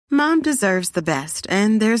Mom deserves the best,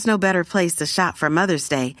 and there's no better place to shop for Mother's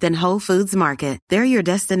Day than Whole Foods Market. They're your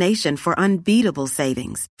destination for unbeatable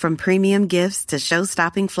savings, from premium gifts to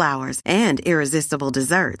show-stopping flowers and irresistible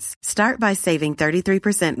desserts. Start by saving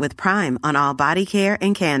 33% with Prime on all body care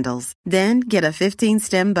and candles. Then get a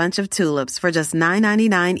 15-stem bunch of tulips for just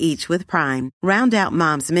 $9.99 each with Prime. Round out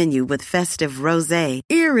Mom's menu with festive rosé,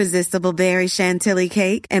 irresistible berry chantilly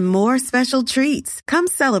cake, and more special treats. Come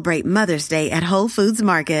celebrate Mother's Day at Whole Foods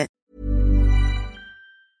Market.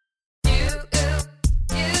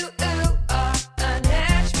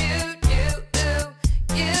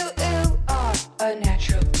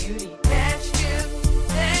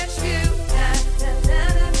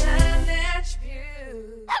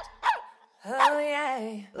 Oh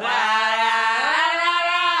yeah. La, la, la,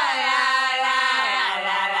 la, la,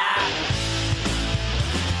 la, la.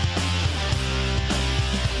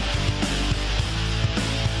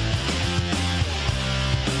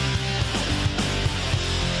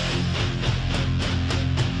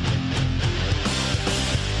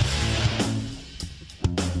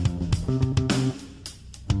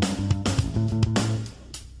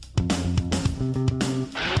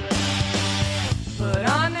 Put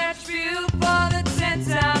on that view for the 10th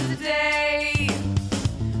time today.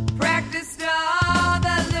 Practiced all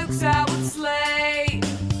the looks I would slay.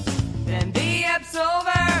 Then the app's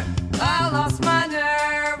over, I lost my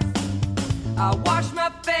nerve. I washed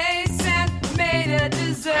my face and made a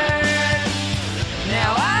dessert.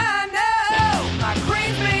 Now I know my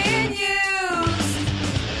cream's being used.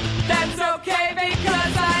 That's okay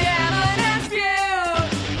because I am an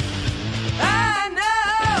attribute. I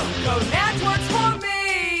know, go Natch works for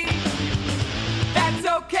me. That's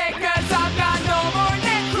okay cause I've got no more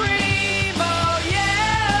neck cream. Oh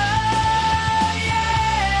yeah,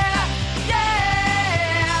 yeah, yeah.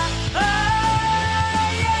 Oh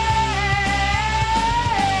yeah,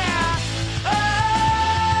 oh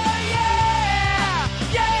yeah,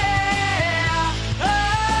 yeah.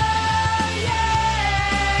 Oh yeah.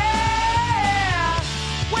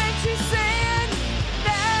 When she's saying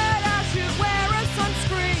that I should wear a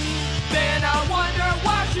sunscreen, then I wonder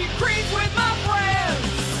why she creeps with my friends.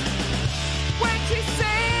 When she's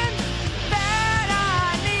saying that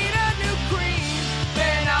I need a new cream,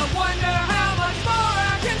 then I wonder how much more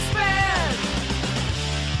I can spend.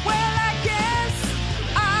 Well, I guess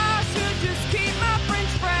I should just keep my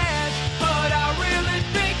fringe fresh, but I really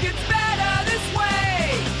think it's better this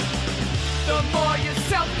way. The more you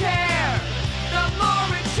self-care, the more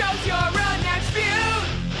it shows you're a Natch Beaut.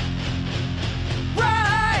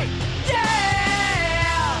 Right,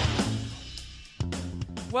 yeah!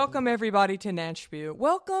 Welcome everybody to Natch Beaut.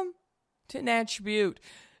 Welcome to Natch Beaut.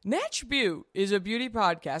 Natch Beaut is a beauty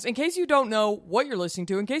podcast. In case you don't know what you're listening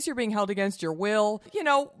to, in case you're being held against your will, you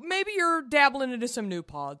know, maybe you're dabbling into some new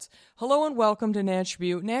pods. Hello and welcome to Natch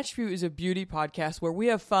Beaut. Natch Beaut is a beauty podcast where we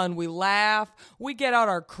have fun, we laugh, we get out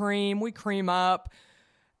our cream, we cream up,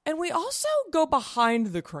 and we also go behind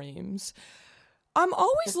the creams. I'm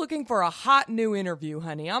always looking for a hot new interview,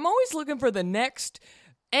 honey. I'm always looking for the next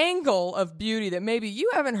angle of beauty that maybe you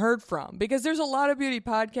haven't heard from, because there's a lot of beauty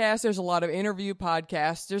podcasts, there's a lot of interview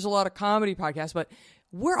podcasts, there's a lot of comedy podcasts, but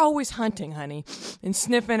we're always hunting, honey, and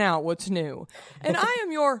sniffing out what's new. And I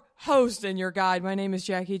am your host and your guide. My name is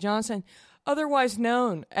Jackie Johnson, otherwise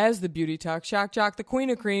known as the Beauty Talk Shock Jock, the Queen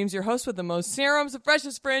of Creams, your host with the most serums, the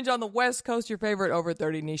freshest fringe on the West Coast, your favorite over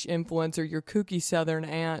 30 niche influencer, your kooky Southern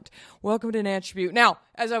aunt. Welcome to Natch Beaut. Now,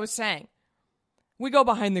 as I was saying, we go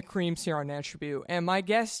behind the creams here on Natch Beaut, and my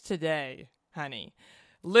guest today, honey,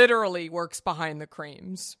 literally works behind the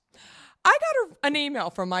creams. I got an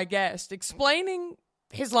email from my guest explaining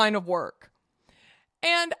his line of work,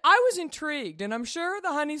 and I was intrigued, and I'm sure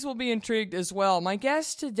the honeys will be intrigued as well. My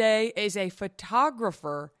guest today is a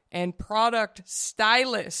photographer and product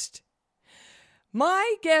stylist.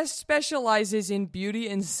 My guest specializes in beauty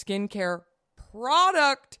and skincare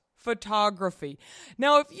product photography.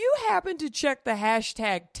 Now, if you happen to check the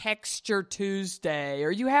hashtag Texture Tuesday,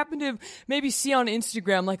 or you happen to maybe see on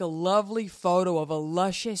Instagram like a lovely photo of a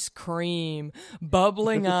luscious cream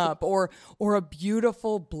bubbling up, or a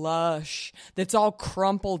beautiful blush that's all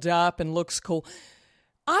crumpled up and looks cool,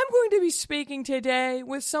 I'm going to be speaking today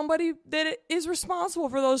with somebody that is responsible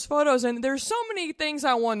for those photos. And there's so many things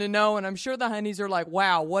I want to know, and I'm sure the honeys are like,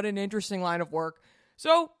 wow, what an interesting line of work.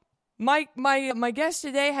 So My guest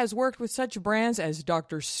today has worked with such brands as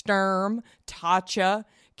Dr. Sturm, Tatcha,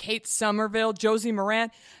 Kate Somerville, Josie Moran,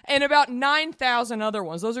 and about 9,000 other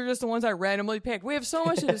ones. Those are just the ones I randomly picked. We have so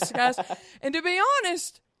much to discuss. And to be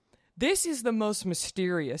honest, This is the most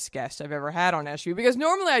mysterious guest I've ever had on SU because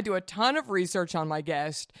normally I do a ton of research on my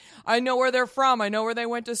guest. I know where they're from. I know where they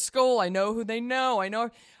went to school. I know who they know.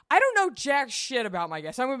 I don't know jack shit about my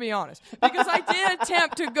guest. I'm going to be honest because I did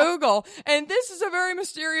attempt to Google, and this is a very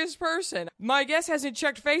mysterious person. My guest hasn't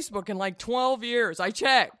checked Facebook in like 12 years. I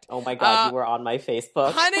checked. Oh my God, you were on my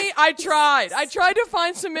Facebook. Honey, I tried. I tried to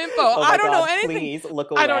find some info. Oh I don't God, know anything. Please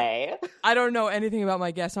look away. I don't know anything about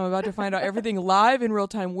my guest. I'm about to find out everything live in real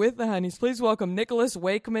time with the honeys. Please welcome Nicholas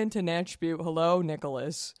Waickman to Natch Butte. Hello,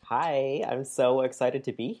 Nicholas. Hi, I'm so excited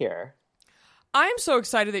to be here. I'm so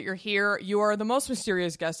excited that you're here. You are the most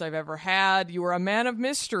mysterious guest I've ever had. You are a man of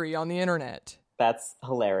mystery on the internet. That's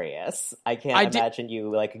hilarious. I can't imagine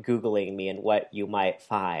you like Googling me and what you might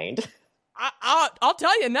find. I'll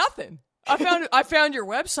tell you nothing. I found your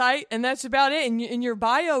website, and that's about it. And your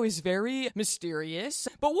bio is very mysterious.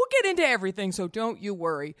 But we'll get into everything, so don't you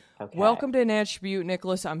worry. Okay. Welcome to Natch Butte,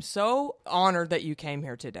 Nicholas. I'm so honored that you came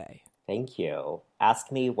here today. Thank you. Ask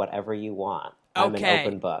me whatever you want. I'm an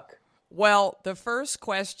open book. Well, the first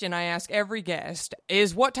question I ask every guest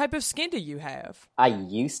is, what type of skin do you have? I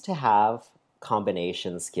used to have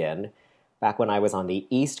combination skin. Back when I was on the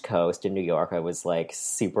East Coast in New York, I was like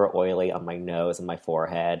super oily on my nose and my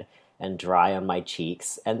forehead and dry on my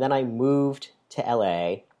cheeks. And then I moved to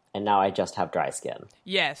LA, and now I just have dry skin.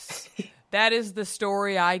 Yes, that is the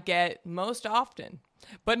story I get most often.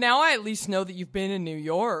 But now I at least know that you've been in New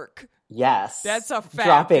York. Yes. That's a fact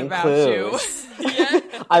dropping about clues. you. Yes.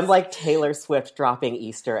 I'm like Taylor Swift dropping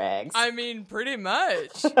Easter eggs. I mean, pretty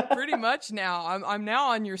much. Pretty much now. I'm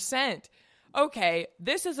now on your scent. Okay,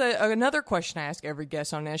 this is another question I ask every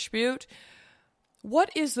guest on Natch Butte.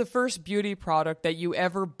 What is the first beauty product that you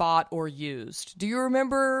ever bought or used? Do you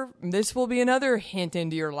remember? This will be another hint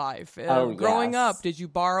into your life. Growing up, did you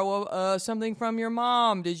borrow something from your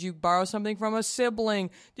mom? Did you borrow something from a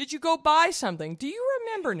sibling? Did you go buy something? Do you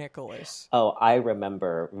remember, Nicholas? Oh, I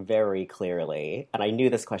remember very clearly. And I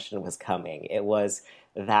knew this question was coming. It was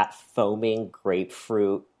that foaming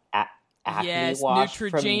grapefruit acne wash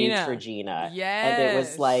from Neutrogena. Yes. And it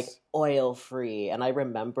was like oil-free. And I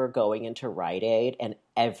remember going into Rite Aid and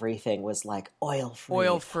everything was like oil-free.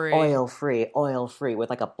 Oil-free. Oil-free. Oil-free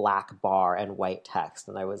with like a black bar and white text.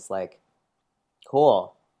 And I was like,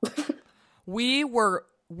 cool. We were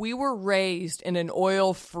raised in an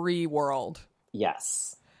oil-free world.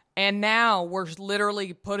 Yes. And now we're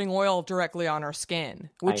literally putting oil directly on our skin,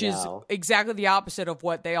 which is exactly the opposite of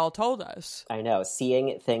what they all told us. I know.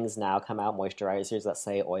 Seeing things now come out, moisturizers that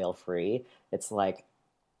say oil-free, it's like,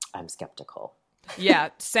 I'm skeptical. Yeah,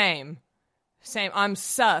 same. I'm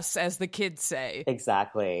sus, as the kids say.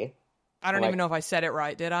 Exactly. I don't even know if I said it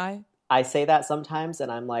right, did I? I say that sometimes,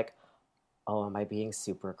 and I'm like, oh, am I being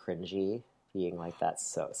super cringy? Being like, that's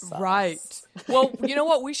so sus. Right. Well, you know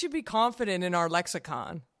what? We should be confident in our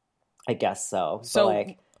lexicon. I guess so. So,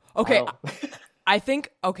 like, okay, I think,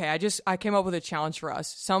 I came up with a challenge for us.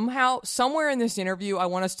 Somehow, somewhere in this interview, I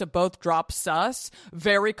want us to both drop sus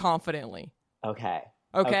very confidently. Okay.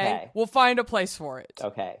 We'll find a place for it.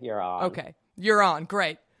 Okay, you're on. Okay, you're on.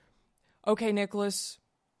 Great. Okay, Nicholas,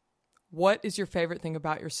 what is your favorite thing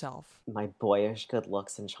about yourself? My boyish good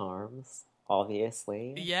looks and charms.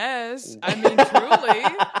 Obviously. Yes. I mean, truly.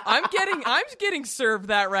 I'm getting served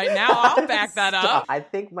that right now. I'll back that up. I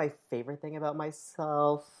think my favorite thing about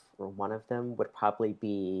myself, or one of them, would probably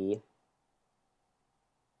be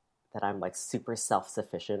that I'm like super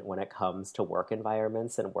self-sufficient when it comes to work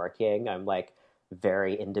environments and working. I'm like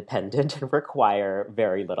very independent and require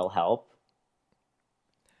very little help.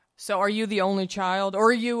 So are you the only child, or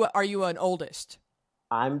are you an oldest?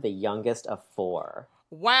 I'm the youngest of 4.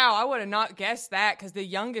 Wow, I would have not guessed that because the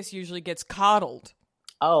youngest usually gets coddled.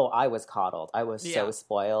 Oh, I was coddled. I was so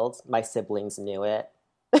spoiled. My siblings knew it.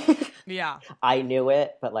 Yeah. I knew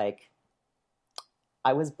it, but like,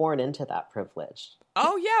 I was born into that privilege.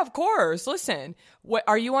 Oh, yeah, of course. Listen,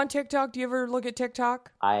 are you on TikTok? Do you ever look at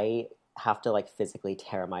TikTok? I have to like physically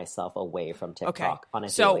tear myself away from TikTok on a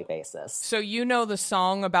daily basis. So you know the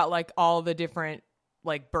song about like all the different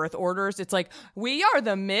like birth orders? It's like, we are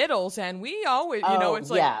the middles and we always, it's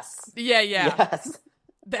like, yes. Yeah. Yes.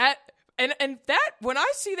 That, and that, when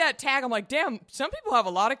I see that tag, I'm like, damn, some people have a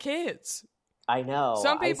lot of kids. I know.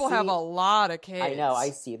 Some people have a lot of kids. I know. I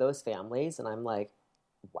see those families and I'm like,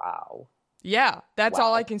 wow. Yeah. That's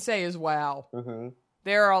all I can say is wow. Mm-hmm.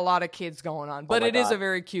 There are a lot of kids going on, but it is a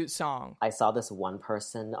very cute song. I saw this one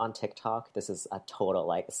person on TikTok. This is a total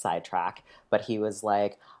like sidetrack, but he was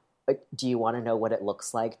like, But do you want to know what it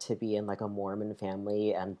looks like to be in like a Mormon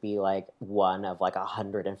family and be like one of like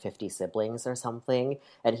 150 siblings or something?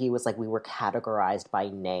 And he was like, we were categorized by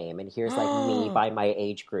name. And here's like me by my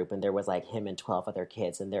age group. And there was like him and 12 other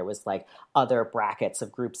kids. And there was like other brackets of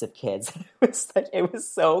groups of kids. It was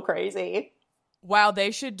so crazy. Wow,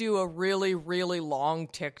 they should do a really, really long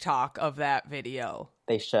TikTok of that video.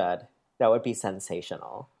 They should. That would be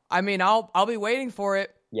sensational. I mean, I'll be waiting for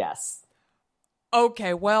it. Yes.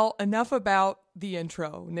 Okay, well, enough about the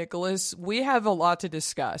intro, Nicholas. We have a lot to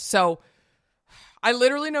discuss. So, I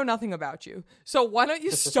literally know nothing about you. So, why don't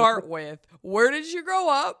you start with, where did you grow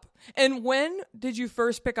up? And when did you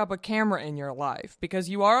first pick up a camera in your life? Because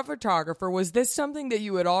you are a photographer. Was this something that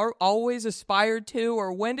you had always aspired to?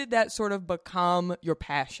 Or when did that sort of become your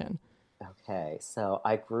passion? Okay, so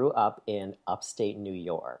I grew up in upstate New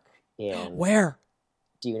York. Where?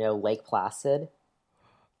 Do you know Lake Placid?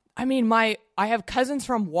 I mean, I have cousins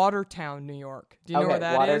from Watertown, New York. Do you know where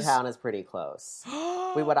that Watertown is pretty close.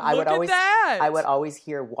 I would always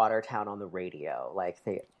hear Watertown on the radio.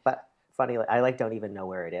 But funny, I don't even know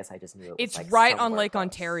where it is. I just knew it's like right on Lake close.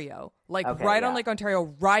 Ontario. On Lake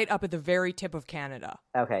Ontario, right up at the very tip of Canada.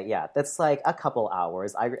 Okay, yeah. That's like a couple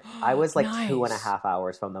hours. I was like Nice. 2.5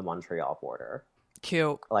 hours from the Montreal border.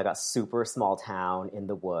 Cute. Like a super small town in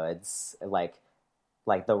the woods, like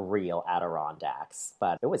the real Adirondacks.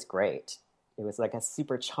 But it was great. It was like a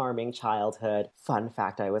super charming childhood. Fun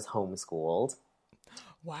fact, I was homeschooled.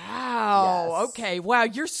 Wow. Yes. Okay. Wow.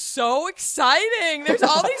 You're so exciting. There's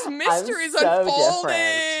all these mysteries so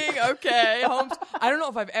unfolding. Okay. I don't know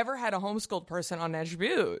if I've ever had a homeschooled person on Natch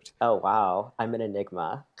Butte. Oh, wow. I'm an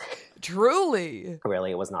enigma. Truly.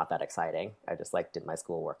 Really, it was not that exciting. I just did my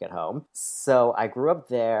schoolwork at home. So I grew up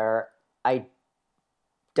there. I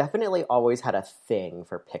definitely always had a thing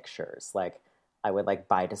for pictures. I would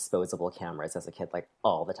buy disposable cameras as a kid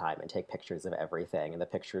all the time and take pictures of everything. And the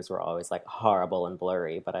pictures were always horrible and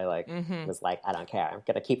blurry, but I was I don't care. I'm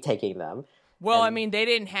going to keep taking them. Well, I mean, they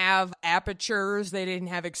didn't have apertures. They didn't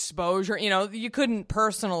have exposure. You couldn't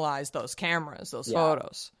personalize those cameras, those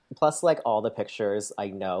photos. Plus, all the pictures I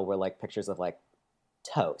know were pictures of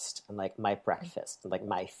toast and my breakfast and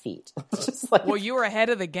my feet. Just well, you were ahead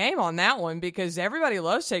of the game on that one because everybody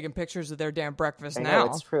loves taking pictures of their damn breakfast I now.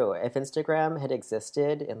 know, it's true. If Instagram had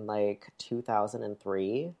existed in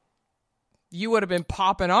 2003, you would have been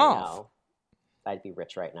popping off. I'd be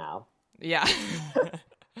rich right now. Yeah.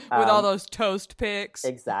 With all those toast pics.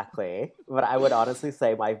 Exactly. But I would honestly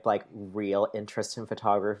say my real interest in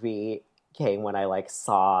photography came when I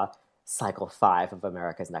saw Cycle 5 of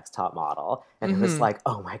America's Next Top Model. And it was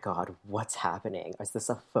oh my God, what's happening? Is this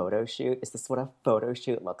a photo shoot? Is this what a photo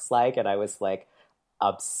shoot looks like? And I was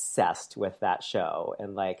obsessed with that show.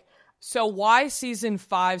 And so why season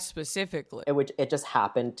 5 specifically? It just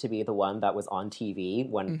happened to be the one that was on TV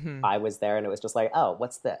when I was there. And it was just oh,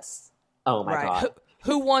 what's this? Oh my God.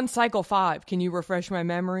 Who won Cycle 5? Can you refresh my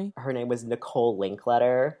memory? Her name was Nicole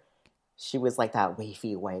Linkletter. She was that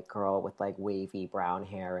wavy white girl with wavy brown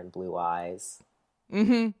hair and blue eyes.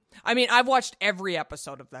 Mm-hmm. I mean, I've watched every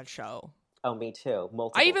episode of that show. Oh, me too.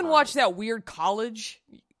 Multiple I even times. watched that weird college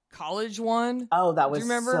one. Oh, that was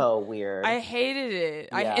remember? So weird. I hated it.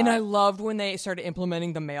 Yeah. And I loved when they started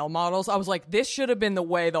implementing the male models. I was like, this should have been the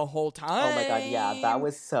way the whole time. Oh my God, yeah. That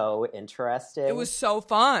was so interesting. It was so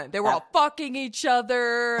fun. They were all fucking each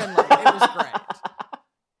other and it was great.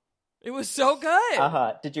 It was so good.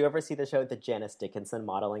 Uh-huh. Did you ever see the show The Janice Dickinson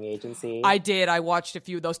Modeling Agency? I did. I watched a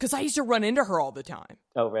few of those because I used to run into her all the time.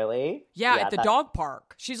 Oh, really? Yeah, at the dog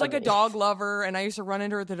park. She's a dog lover, and I used to run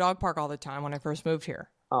into her at the dog park all the time when I first moved here.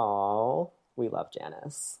 Oh, we love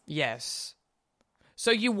Janice. Yes. So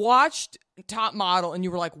you watched Top Model, and you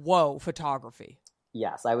were like, whoa, photography.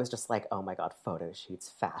 Yes, I was just oh my God, photo shoots,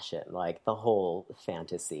 fashion, the whole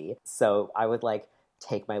fantasy. So I would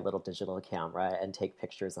take my little digital camera and take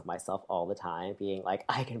pictures of myself all the time, being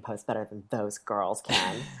I can pose better than those girls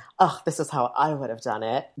can. Oh, this is how I would have done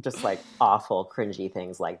it. Just awful, cringy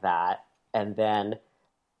things like that. And then,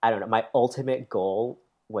 I don't know, my ultimate goal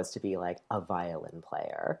was to be a violin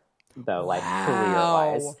player, though,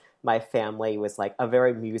 career-wise. My family was a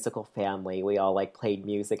very musical family. We all played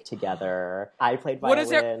music together. I played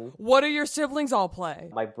violin. What do your siblings all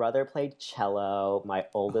play? My brother played cello. My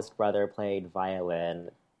oldest brother played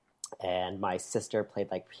violin. And my sister played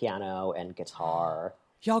piano and guitar.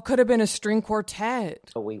 Y'all could have been a string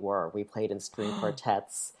quartet. So we were. We played in string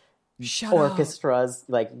quartets, Shut orchestras,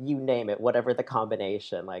 you name it, whatever the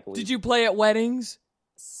combination. Did you play at weddings?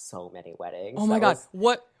 So many weddings. Oh my God.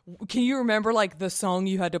 What? Can you remember the song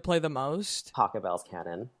you had to play the most? Pachelbel's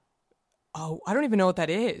Canon. Oh, I don't even know what that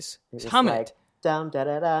is. Hum it. Dum da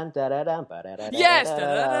da dum da da dum ba da da Yes. da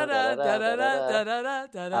da da da da da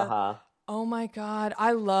da da. Uh-huh. Oh my God.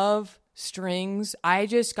 I love strings. I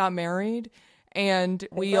just got married and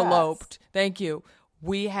we eloped. Thank you.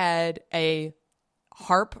 We had a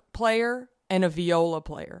harp player and a viola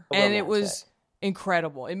player. And it was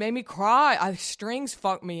incredible. It made me cry. Strings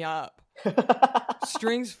fuck me up.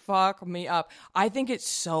 Strings fuck me up. I think it's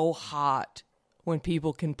so hot when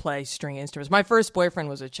people can play string instruments. My first boyfriend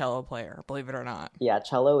was a cello player, believe it or not. Yeah,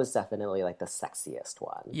 cello is definitely like the sexiest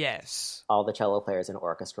one. Yes. All the cello players in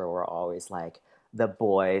orchestra were always like the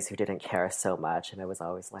boys who didn't care so much, and it was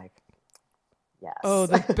always like, yes. Oh,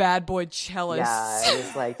 the bad boy cellists. Yeah, it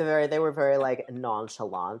was like they were very like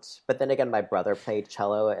nonchalant. But then again, my brother played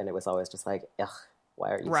cello, and it was always just like, ugh, why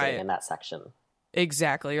are you sitting in that section?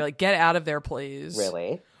 Exactly. You're like, get out of there, please.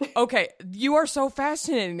 Really? Okay, you are so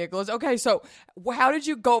fascinating, Nicholas. Okay, so how did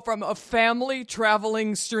you go from a family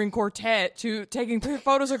traveling string quartet to taking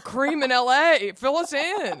photos of Cream in L.A.? Fill us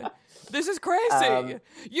in. This is crazy.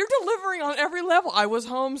 You're delivering on every level. I was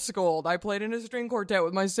homeschooled. I played in a string quartet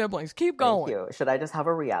with my siblings. Keep going. Thank you. Should I just have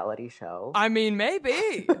a reality show? I mean,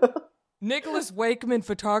 maybe. Nicholas Waickman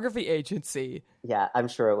Photography Agency. Yeah, I'm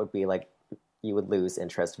sure it would be like, you would lose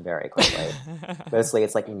interest very quickly. Mostly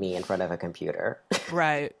it's like me in front of a computer.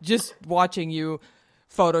 Right. Just watching you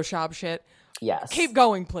Photoshop shit. Yes. Keep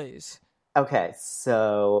going, please. Okay,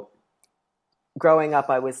 so growing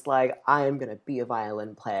up, I was like, I am going to be a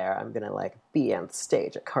violin player. I'm going to like be on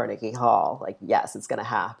stage at Carnegie Hall. Like, yes, it's going to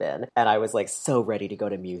happen. And I was like so ready to go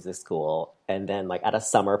to music school. And then like at a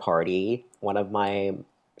summer party, one of my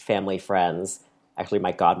family friends, actually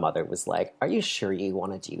my godmother, was like, are you sure you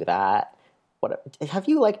want to do that? Have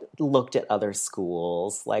you like looked at other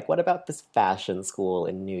schools? Like, what about this fashion school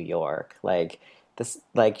in New York? Like this,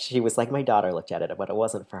 like she was like, my daughter looked at it, but it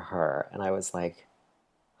wasn't for her. And I was like,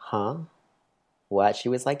 huh? What? She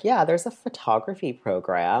was like, yeah, there's a photography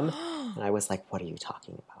program. And I was like, what are you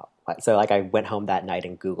talking about? What? So like I went home that night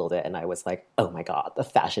and Googled it and I was like, oh my God, the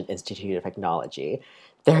Fashion Institute of Technology.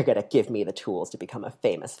 They're going to give me the tools to become a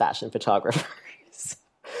famous fashion photographer.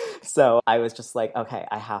 So I was just like, okay,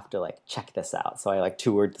 I have to like check this out. So I like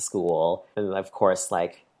toured the school. And of course,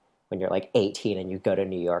 like when you're like 18 and you go to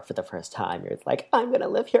New York for the first time, you're like, I'm going to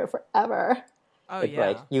live here forever. Oh, It's yeah.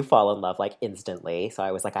 like you fall in love like instantly. So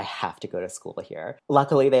I was like, I have to go to school here.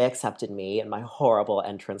 Luckily, they accepted me and my horrible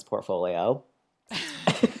entrance portfolio.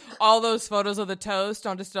 All those photos of the toast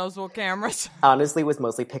on disposable cameras. Honestly, it was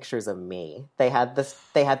mostly pictures of me. They had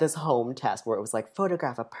this home test where it was like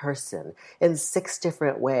photograph a person in 6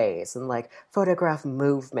 different ways and like photograph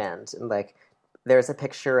movement and like there's a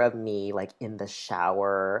picture of me like in the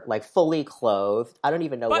shower, like fully clothed. I don't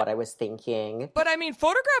even know what I was thinking. But I mean,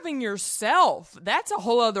 photographing yourself, that's a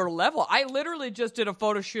whole other level. I literally just did a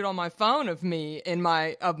photo shoot on my phone of me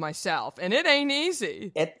of myself, and it ain't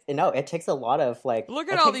easy. It takes a lot of like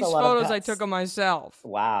look at all these photos I took of myself.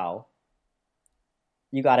 Wow.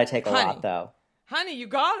 You gotta take a lot though. Honey, you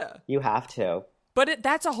gotta. You have to. But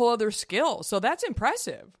that's a whole other skill, so that's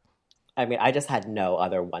impressive. I mean, I just had no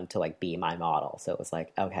other one to like be my model. So it was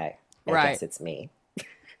like, okay, I guess it's me.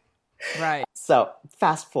 Right. So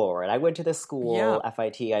fast forward, I went to the school, Yeah.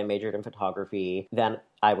 FIT, I majored in photography. Then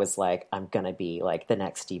I was like, I'm going to be like the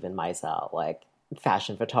next Stephen Meisel, like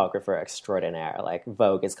fashion photographer extraordinaire. Like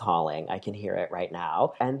Vogue is calling. I can hear it right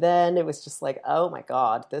now. And then it was just like, oh my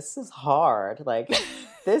God, this is hard. Like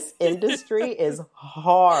this industry is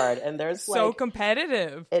hard. And there's so like,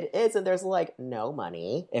 competitive. It is. And there's like no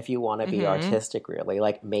money if you want to be artistic, really.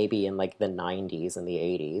 Like maybe in like the 90s and the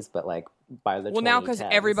 80s, but like by the 2010s. Now because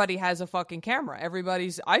everybody has a fucking camera.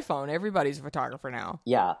 Everybody's iPhone. Everybody's a photographer now.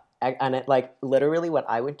 Yeah. And it like literally when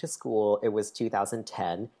I went to school, it was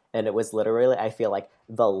 2010. And it was literally, I feel like,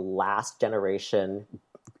 the last generation,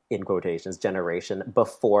 in quotations, generation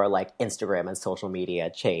before like Instagram and social media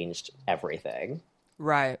changed everything.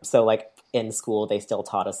 Right. So like in school, they still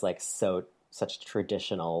taught us like such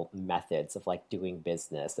traditional methods of like doing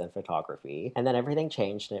business and photography. And then everything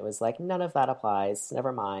changed and it was like, none of that applies.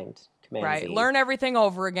 Never mind. Right. Learn everything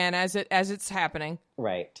over again as it's happening.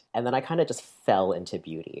 Right. And then I kind of just fell into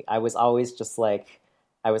beauty. I was always just like,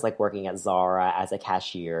 I was like working at Zara as a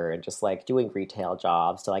cashier and just like doing retail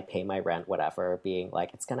jobs to like pay my rent, whatever, being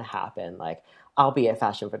like, it's going to happen. Like, I'll be a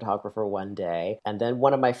fashion photographer one day. And then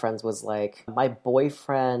one of my friends was like, my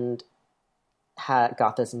boyfriend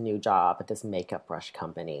got this new job at this makeup brush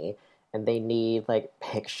company and they need like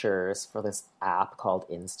pictures for this app called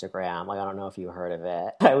Instagram. Like, I don't know if you heard of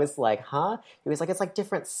it. I was like, huh? He was like, it's like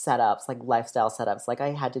different setups, like lifestyle setups. Like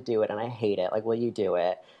I had to do it and I hate it. Like, will you do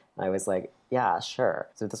it? I was like, yeah, sure.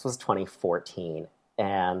 So this was 2014.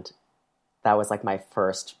 And that was like my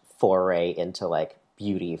first foray into like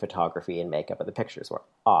beauty photography and makeup, but the pictures were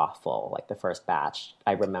awful. Like the first batch,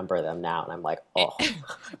 I remember them now, and I'm like, oh.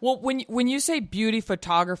 Well, when you say beauty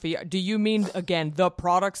photography, do you mean, again, the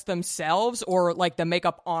products themselves or like the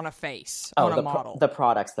makeup on a face, on a model? The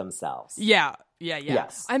products themselves. Yeah.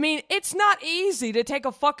 Yes. I mean, it's not easy to take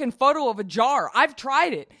a fucking photo of a jar. I've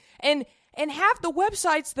tried it. And half the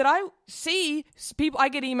websites that I see, people, I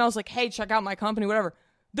get emails like, hey, check out my company, whatever.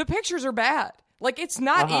 The pictures are bad. Like, it's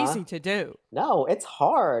not easy to do. No, it's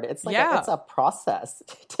hard. It's like it's a process.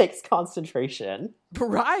 It takes concentration.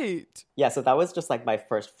 Right. Yeah, so that was just like my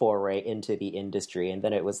first foray into the industry. And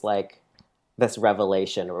then it was like this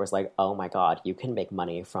revelation where it was like, oh my God, you can make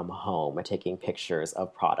money from home taking pictures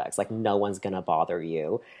of products. Like, no one's going to bother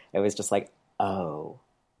you. It was just like, oh,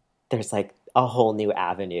 there's like a whole new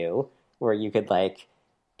avenue where you could like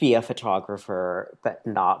be a photographer, but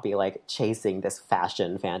not be like chasing this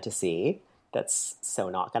fashion fantasy. That's so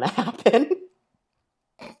not going to happen.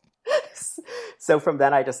 So from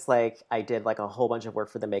then I just like, I did like a whole bunch of work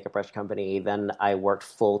for the makeup brush company. Then I worked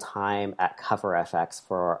full time at Cover FX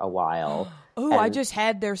for a while. Oh, I just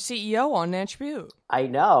had their CEO on Natch Butte. I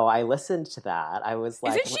know. I listened to that. I was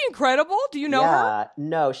like, isn't she incredible? Do you know her?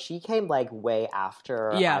 No, she came like way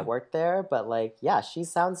after I worked there. But like, yeah, she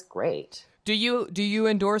sounds great. Do you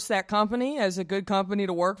endorse that company as a good company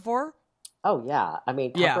to work for? Oh, yeah. I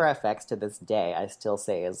mean, Cover FX to this day, I still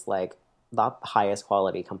say is like the highest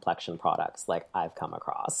quality complexion products like I've come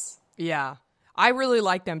across. Yeah. I really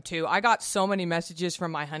like them too. I got so many messages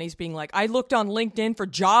from my honeys being like, I looked on LinkedIn for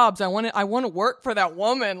jobs. I want to work for that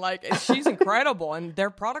woman. Like, she's incredible, and their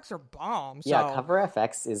products are bomb. So. Yeah, Cover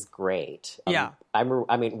FX is great. Yeah. I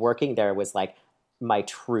mean, working there was like my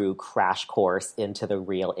true crash course into the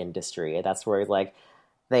real industry. That's where like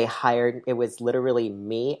they hired, it was literally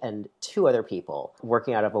me and two other people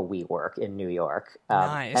working out of a WeWork in New York.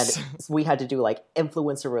 Nice. And we had to do like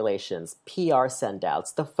influencer relations, PR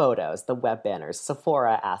send-outs, the photos, the web banners,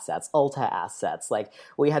 Sephora assets, Ulta assets. Like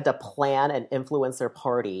we had to plan an influencer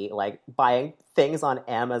party, like buying things on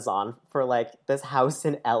Amazon for like this house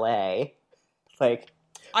in LA. Like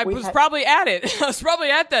I was probably at it. I was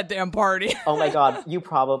probably at that damn party. Oh my God, you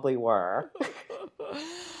probably were.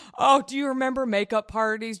 Oh, do you remember makeup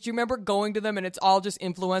parties? Do you remember going to them and it's all just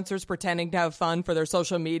influencers pretending to have fun for their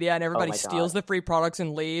social media and everybody steals the free products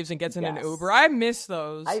and leaves and gets in an Uber? I miss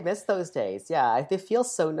those. I miss those days. Yeah, they feel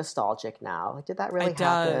so nostalgic now. Like, did that really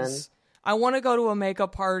happen? Does. I want to go to a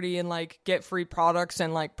makeup party and like get free products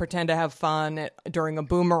and like pretend to have fun during a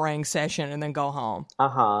boomerang session and then go home.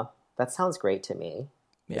 That sounds great to me.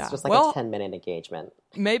 Yeah. It's just like a 10-minute engagement.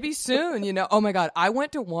 Maybe soon, you know. Oh my God. I'll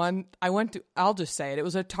just say it. It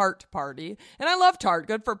was a Tarte party. And I love Tarte.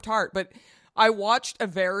 Good for Tarte. But I watched a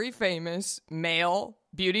very famous male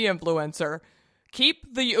beauty influencer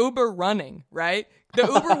keep the Uber running, right? The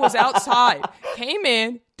Uber was outside, came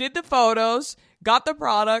in, did the photos, got the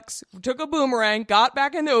products, took a boomerang, got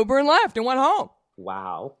back in the Uber and left and went home.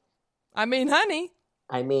 Wow. I mean, honey.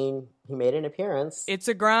 I mean, he made an appearance. It's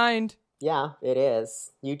a grind. Yeah, it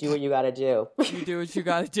is. You do what you got to do. You do what you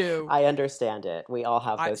got to do. I understand it. We all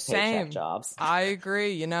have those paycheck jobs. I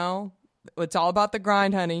agree, you know. It's all about the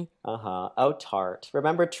grind, honey. Oh, Tarte.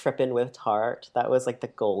 Remember tripping with Tarte? That was like the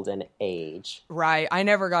golden age. Right. I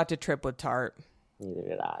never got to trip with Tarte. Neither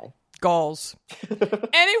did I. Goals.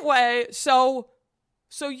 Anyway, so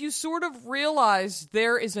you sort of realize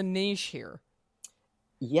there is a niche here.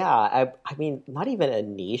 Yeah, I mean, not even a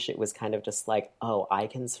niche. It was kind of just like, oh, I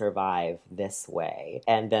can survive this way.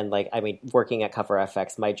 And then, like, I mean, working at Cover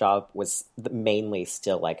FX, my job was mainly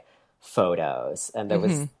still like photos, and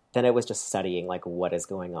then it was just studying like what is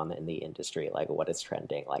going on in the industry, like what is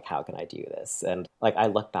trending, like how can I do this? And like I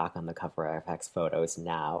look back on the Cover FX photos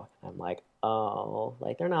now, I'm like, oh,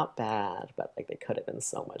 like they're not bad, but like they could have been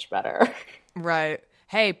so much better. Right.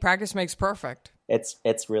 Hey, practice makes perfect.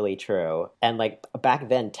 It's really true. And like back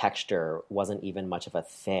then, texture wasn't even much of a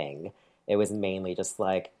thing. It was mainly just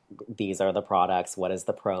like, these are the products. What is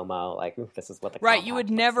the promo? Like, this is what the right. You would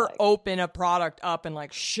never like. Open a product up and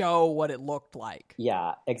like show what it looked like.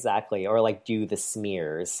 Yeah, exactly. Or like do the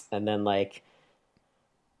smears. And then like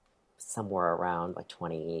somewhere around like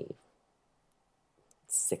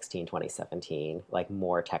 2016, 2017, like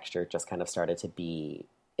more texture just kind of started to be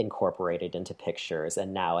incorporated into pictures,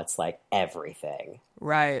 and now it's like everything.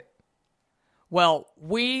 Right. Well,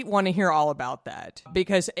 we want to hear all about that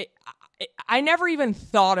because I never even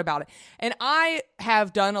thought about it. And I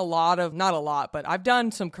have done I've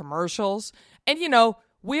done some commercials, and you know,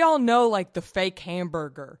 we all know like the fake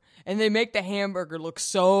hamburger, and they make the hamburger look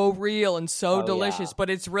so real and so delicious, but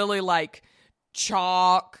it's really like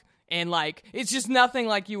chalk And like, it's just nothing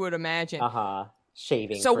like you would imagine.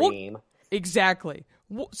 Shaving so cream. Exactly.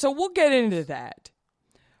 So we'll get into that.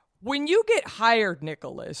 When you get hired,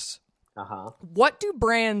 Nicholas, what do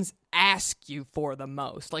brands ask you for the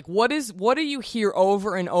most? Like, what do you hear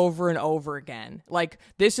over and over and over again? Like,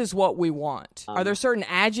 this is what we want. Are there certain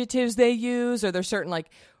adjectives they use? Are there certain, like,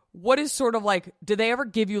 what is sort of like, do they ever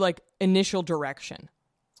give you like initial direction?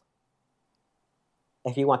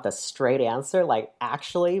 If you want the straight answer, like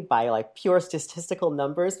actually by like pure statistical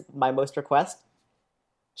numbers, my most request,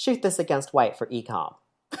 shoot this against white for e-com.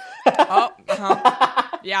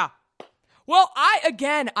 Yeah. Well,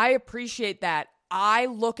 I appreciate that. I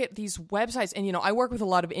look at these websites and, I work with a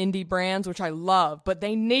lot of indie brands, which I love, but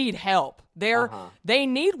they need help. They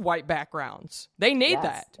need white backgrounds. They need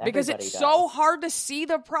that because it's so hard to see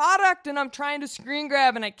the product, and I'm trying to screen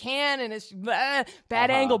grab and I can't, and it's bad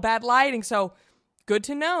angle, bad lighting. So good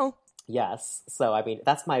to know. Yes. So, I mean,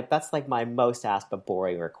 that's like my most asked but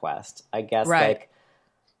boring request. I guess right.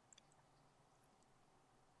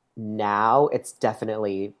 Now it's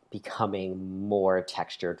definitely becoming more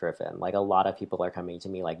texture driven. Like a lot of people are coming to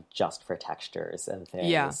me like just for textures and things.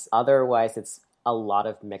 Yeah. Otherwise it's a lot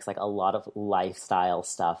of mix, like a lot of lifestyle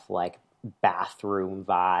stuff, like bathroom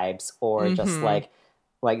vibes, or just like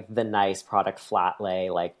the nice product flat lay,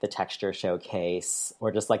 like the texture showcase,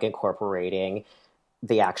 or just like incorporating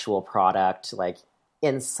the actual product like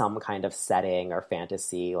in some kind of setting or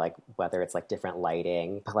fantasy, like whether it's like different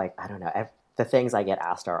lighting. But like, I don't know, the things I get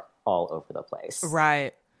asked are all over the place.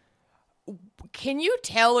 Right. Can you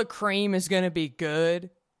tell a cream is going to be good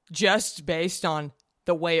just based on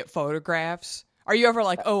the way it photographs? Are you ever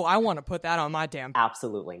like, oh, I want to put that on my damn...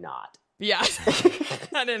 Absolutely not. Yeah.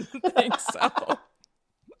 I didn't think so.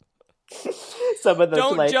 Some of the,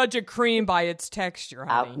 Don't judge a cream by its texture,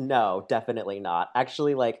 honey. No, definitely not.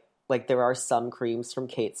 Actually, like there are some creams from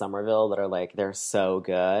Kate Somerville that are like, they're so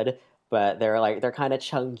good, but they're kind of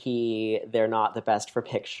chunky. They're not the best for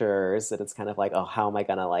pictures. And it's kind of like, oh, how am I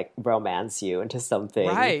going to like romance you into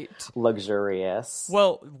something luxurious?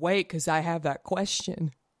 Well, wait, because I have that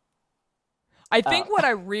question. I think what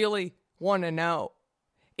I really want to know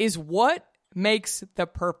is what makes the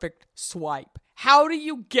perfect swipe. How do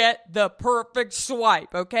you get the perfect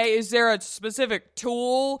swipe, okay? Is there a specific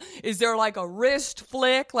tool? Is there like a wrist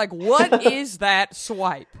flick? Like, what is that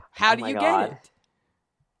swipe? How do you get it?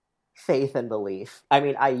 Faith and belief. I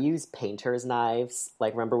mean, I use painter's knives.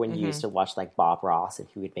 Like, remember when you used to watch like Bob Ross and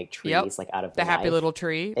he would make trees like out of the happy little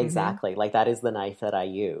tree? Exactly. Like, that is the knife that I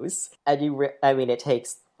use. And I mean, it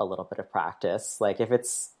takes a little bit of practice. Like,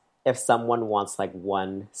 if someone wants like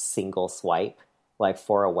one single swipe, like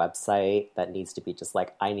for a website that needs to be just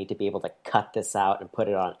like, I need to be able to cut this out and put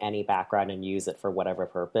it on any background and use it for whatever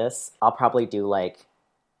purpose, I'll probably do like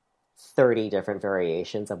 30 different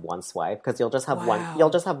variations of one swipe, because you'll just have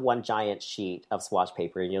one giant sheet of swatch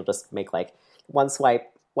paper, and you'll just make like one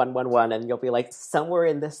swipe, one, and you'll be like, somewhere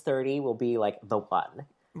in this 30 will be like the one.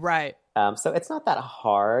 Right. So it's not that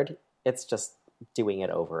hard. It's just doing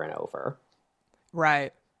it over and over.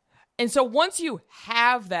 Right. And so once you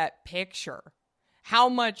have that picture, how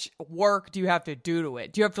much work do you have to do to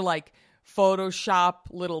it? Do you have to like Photoshop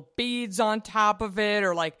little beads on top of it,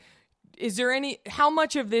 or like, is there how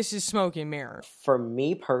much of this is smoke and mirror? For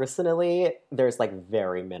me personally, there's like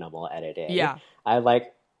very minimal editing. Yeah. I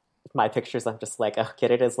like my pictures, I'm just like, oh,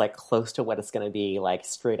 get it as like close to what it's going to be like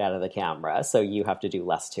straight out of the camera. So you have to do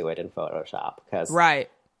less to it in Photoshop, because my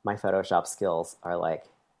Photoshop skills are like,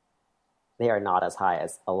 they are not as high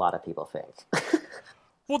as a lot of people think.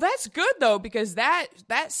 Well, that's good, though, because that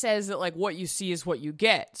says that, like, what you see is what you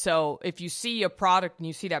get. So if you see a product and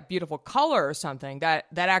you see that beautiful color or something, that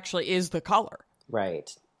actually is the color. Right.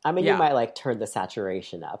 I mean, you might, like, turn the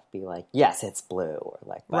saturation up, be like, yes, it's blue, or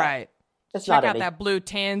like that. Right. Check out that blue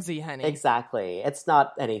tansy, honey. Exactly. It's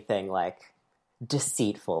not anything, like,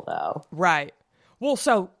 deceitful, though. Right. Well,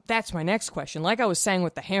 so that's my next question. Like I was saying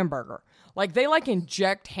with the hamburger. Like, they, like,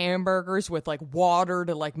 inject hamburgers with, like, water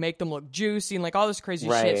to, like, make them look juicy and, like, all this crazy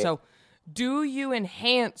shit. So, do you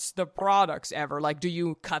enhance the products ever? Like, do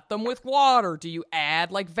you cut them with water? Do you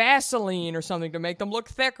add, like, Vaseline or something to make them look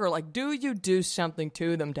thicker? Like, do you do something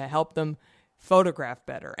to them to help them photograph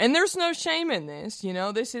better? And there's no shame in this, you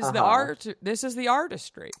know? This is the art. This is the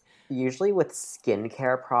artistry. Usually with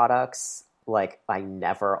skincare products, like, I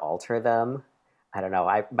never alter them. I don't know.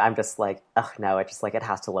 I'm just like, oh no, it just like, it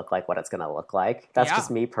has to look like what it's going to look like. That's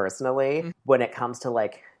just me personally. Mm-hmm. When it comes to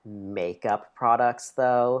like makeup products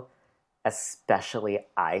though, especially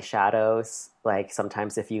eyeshadows, like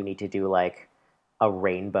sometimes if you need to do like a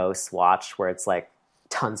rainbow swatch where it's like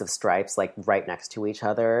tons of stripes like right next to each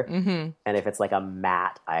other. Mm-hmm. And if it's like a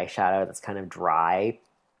matte eyeshadow that's kind of dry,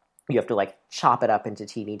 you have to like chop it up into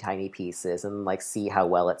teeny tiny pieces and like see how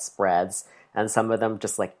well it spreads. And some of them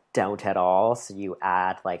just like don't at all. So you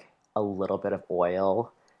add like a little bit of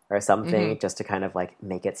oil or something just to kind of like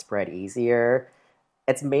make it spread easier.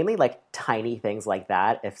 It's mainly like tiny things like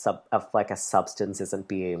that if like a substance isn't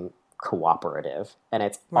being cooperative. And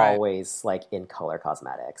it's always like in color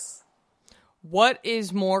cosmetics. What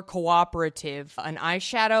is more cooperative, an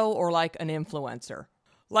eyeshadow or like an influencer?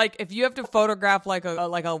 Like if you have to photograph like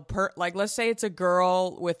let's say it's a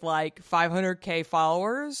girl with like 500K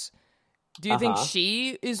followers, do you think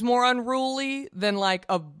she is more unruly than like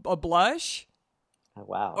a blush? Oh,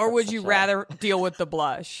 wow. Or would you rather deal with the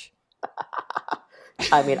blush?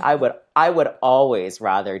 I mean, I would always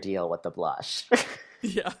rather deal with the blush.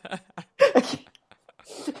 Yeah.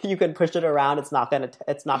 You can push it around. It's not gonna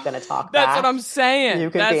talk back. That's what I'm saying. You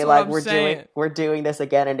can be like, we're doing this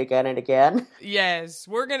again and again and again. Yes,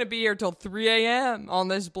 we're gonna be here till 3 a.m. on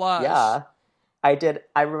this blush. Yeah,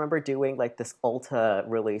 I remember doing like this Ulta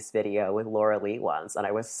release video with Laura Lee once, and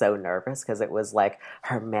I was so nervous because it was like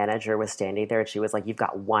her manager was standing there, and she was like, "You've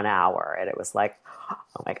got 1 hour," and it was like,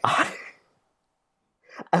 "Oh my god."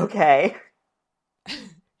 Okay.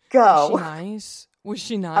 Go. Was she nice? Was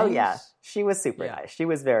she nice? Oh yeah, she was super nice. She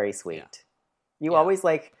was very sweet. Yeah. You always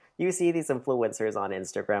like, you see these influencers on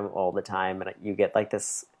Instagram all the time, and you get like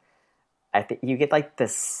this, I think you get like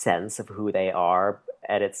this sense of who they are,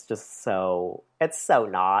 and it's just it's so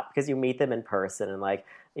not, because you meet them in person and like,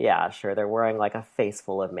 yeah, sure, they're wearing like a face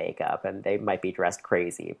full of makeup and they might be dressed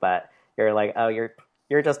crazy, but you're like, oh, you're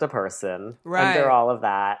just a person under all of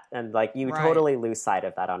that, and like you totally lose sight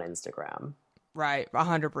of that on Instagram. Right,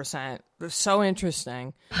 100%. It's so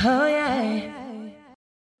interesting. Oh, yeah.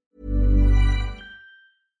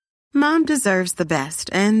 Mom deserves the best,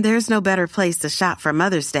 and there's no better place to shop for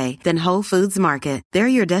Mother's Day than Whole Foods Market. They're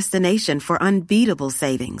your destination for unbeatable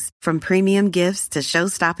savings, from premium gifts to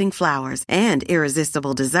show-stopping flowers and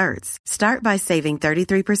irresistible desserts. Start by saving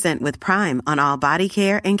 33% with Prime on all body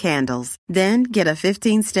care and candles. Then get a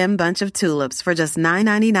 15-stem bunch of tulips for just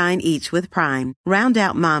 $9.99 each with Prime. Round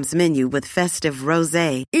out Mom's menu with festive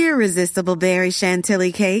rosé, irresistible berry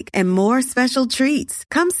chantilly cake, and more special treats.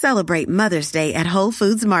 Come celebrate Mother's Day at Whole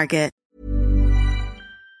Foods Market.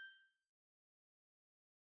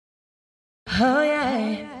 Oh,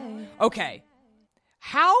 yeah. Okay.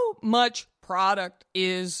 How much product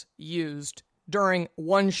is used during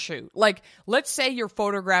one shoot? Like, let's say you're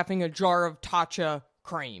photographing a jar of Tatcha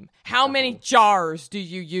cream. How many jars do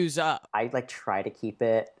you use up? I like try to keep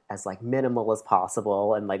it as like minimal as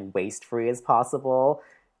possible and like waste free as possible.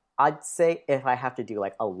 I'd say if I have to do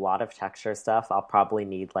like a lot of texture stuff, I'll probably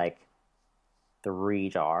need like 3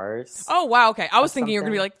 jars. Oh, wow. Okay. I was thinking you were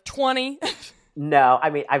going to be like 20. No,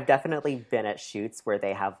 I mean, I've definitely been at shoots where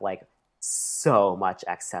they have like so much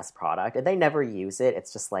excess product and they never use it.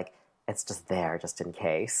 It's just like, it's just there just in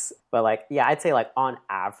case. But like, yeah, I'd say like on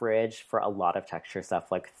average for a lot of texture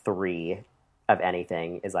stuff, like 3 of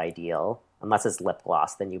anything is ideal. Unless it's lip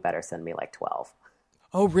gloss, then you better send me like 12.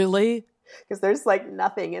 Oh, really? Because there's like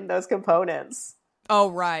nothing in those components. Oh,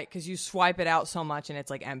 right. Because you swipe it out so much and it's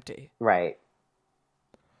like empty. Right.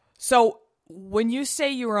 So when you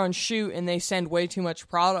say you were on shoot and they send way too much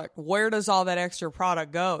product, where does all that extra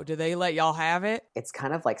product go? Do they let y'all have it? It's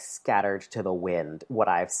kind of like scattered to the wind, what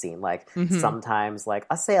I've seen. Like sometimes like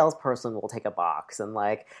a salesperson will take a box and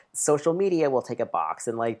like social media will take a box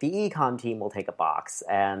and like the ecom team will take a box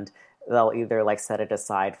and they'll either like set it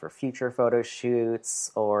aside for future photo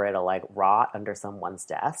shoots or it'll like rot under someone's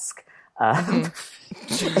desk. God.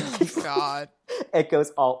 It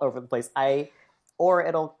goes all over the place. Or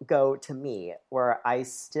it'll go to me, where I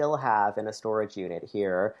still have in a storage unit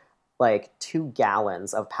here, like 2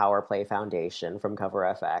 gallons of Power Play foundation from Cover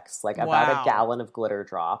FX, like about a gallon of glitter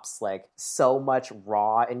drops, like so much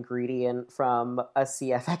raw ingredient from a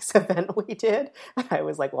CFX event we did. I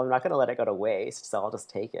was like, well, I'm not going to let it go to waste, so I'll just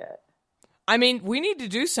take it. I mean, we need to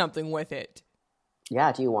do something with it.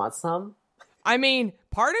 Yeah, do you want some? I mean,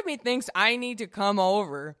 part of me thinks I need to come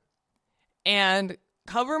over and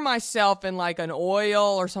cover myself in like an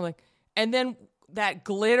oil or something, and then that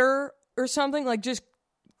glitter or something, like just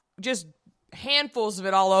handfuls of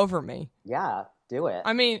it all over me. Yeah, do it.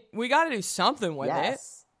 I mean, we got to do something with it.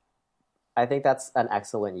 I think that's an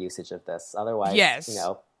excellent usage of this. Otherwise, you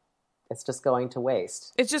know, it's just going to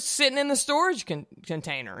waste. It's just sitting in the storage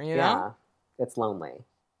container, you know? Yeah, it's lonely.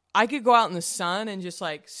 I could go out in the sun and just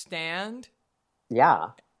like stand. Yeah.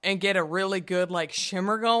 and get a really good like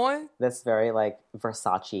shimmer going. This very like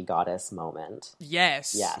Versace goddess moment.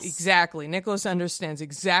 Yes, exactly. Nicholas understands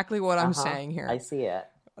exactly what I'm saying here. I see it.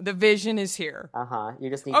 The vision is here. You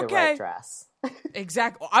just need the right dress.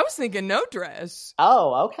 Exactly. I was thinking no dress.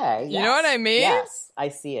 Oh, okay. You know what I mean? Yes, I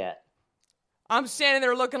see it. I'm standing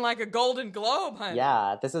there looking like a Golden Globe, honey.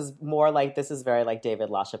 Yeah, this is very like David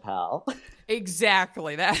LaChapelle.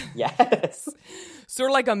 Exactly. That. Yes.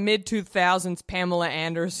 Sort of like a mid-2000s Pamela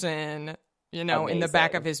Anderson, you know, Amazing. in the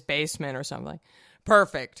back of his basement or something.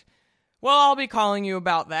 Perfect. Well, I'll be calling you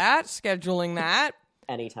about that, scheduling that.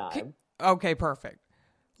 Anytime. Okay, perfect.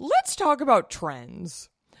 Let's talk about trends.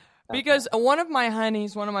 Because one of my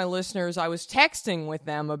honeys, one of my listeners, I was texting with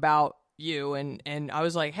them about you, and I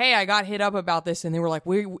was like, hey, I got hit up about this, and they were like,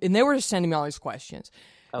 and they were just sending me all these questions.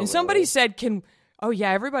 And somebody said,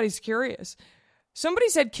 everybody's curious. Somebody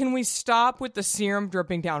said, can we stop with the serum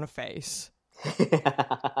dripping down a face?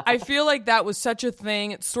 I feel like that was such a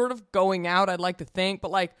thing. It's sort of going out, I'd like to think,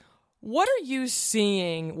 but like, what are you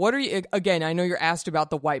seeing? Again, I know you're asked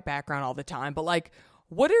about the white background all the time, but like,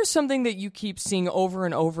 what is something that you keep seeing over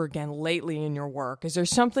and over again lately in your work? Is there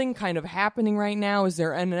something kind of happening right now? Is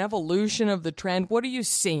there an evolution of the trend? What are you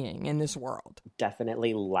seeing in this world?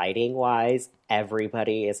 Definitely lighting-wise,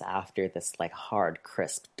 everybody is after this like hard,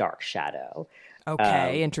 crisp, dark shadow.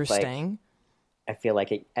 Okay, interesting. Like, I feel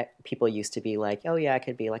like people used to be like, oh yeah, it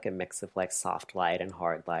could be like a mix of like soft light and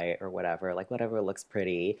hard light or whatever, like whatever looks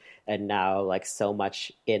pretty. And now like so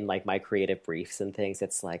much in like my creative briefs and things,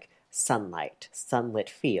 it's like sunlight, sunlit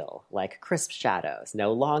feel, like crisp shadows,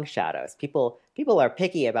 no long shadows. People are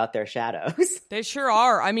picky about their shadows. They sure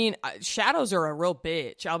are. I mean, shadows are a real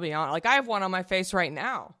bitch, I'll be honest. Like I have one on my face right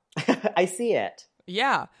now. I see it.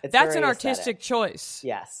 Yeah, it's that's an artistic choice.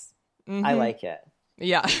 Yes. Mm-hmm. I like it.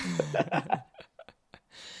 Yeah.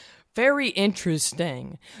 Very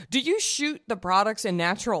interesting. Do you shoot the products in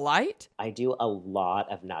natural light? I do a lot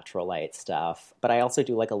of natural light stuff, but I also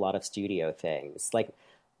do like a lot of studio things. Like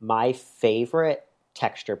my favorite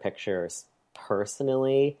texture pictures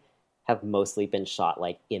personally have mostly been shot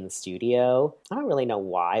like in studio. I don't really know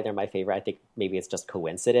why they're my favorite. I think maybe it's just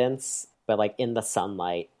coincidence, but like in the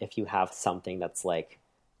sunlight, if you have something that's like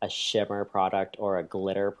a shimmer product or a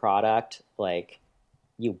glitter product, like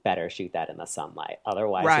you better shoot that in the sunlight.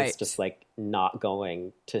 Otherwise, It's just like not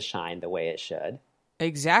going to shine the way it should.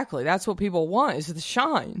 Exactly. That's what people want, is the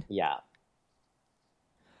shine. Yeah.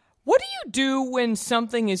 What do you do when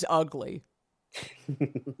something is ugly?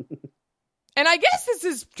 And I guess this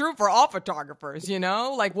is true for all photographers, you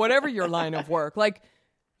know? Like whatever your line of work. Like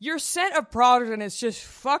you're sent a product and it's just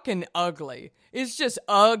fucking ugly. It's just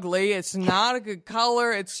ugly. It's not a good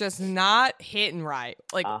color. It's just not hitting right.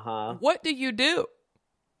 Like, What do you do?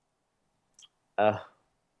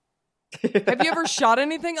 Have you ever shot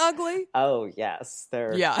anything ugly? Oh, yes.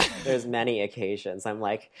 There's many occasions.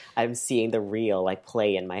 I'm seeing the reel like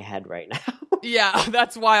play in my head right now. Yeah,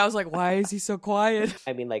 that's why I was like, why is he so quiet?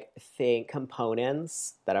 I mean, like, think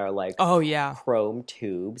components that are like chrome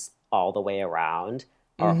tubes all the way around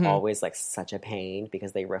are always like such a pain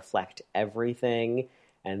because they reflect everything.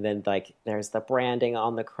 And then like there's the branding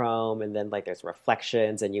on the chrome, and then like there's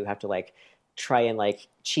reflections, and you have to like try and like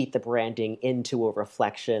cheat the branding into a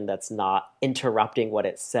reflection that's not interrupting what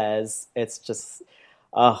it says. It's just,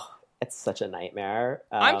 it's such a nightmare.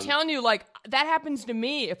 I'm telling you, like, that happens to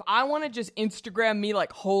me. If I want to just Instagram me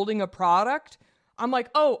like holding a product, I'm like,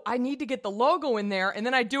 oh, I need to get the logo in there, and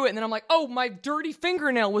then I do it, and then I'm like, oh, my dirty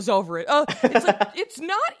fingernail was over it. It's like, it's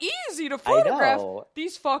not easy to photograph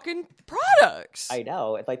these fucking products. I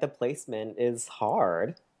know. It's like the placement is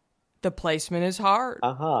hard. The placement is hard.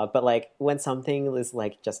 But like when something is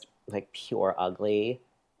like just like pure ugly,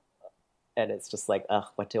 and it's just like,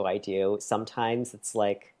 what do I do? Sometimes it's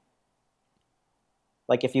like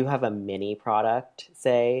if you have a mini product,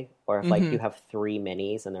 say, or if like you have 3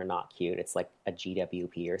 minis and they're not cute, it's like a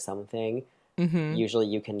GWP or something. Usually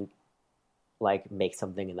you can like make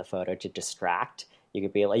something in the photo to distract. You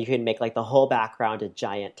could be like, you can make like the whole background a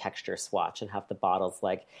giant texture swatch and have the bottles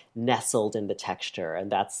like nestled in the texture.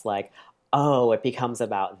 And that's like, it becomes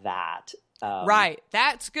about that. Right.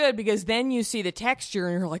 That's good because then you see the texture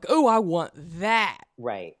and you're like, oh, I want that.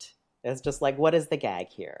 Right. It's just like, what is the gag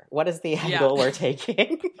here? What is the angle we're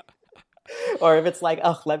taking? Or if it's like,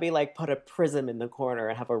 let me like put a prism in the corner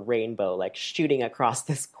and have a rainbow like shooting across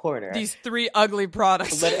this corner. These 3 ugly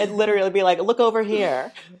products. And literally be like, look over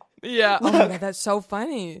here. Yeah. Oh my God, that's so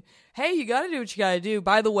funny. Hey, you got to do what you got to do.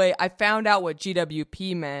 By the way, I found out what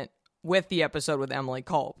GWP meant with the episode with Emily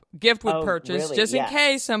Culp. Gift with purchase, really? just in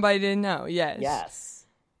case somebody didn't know. Yes. Yes.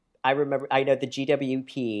 I remember, I know the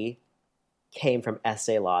GWP came from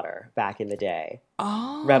Estee Lauder back in the day.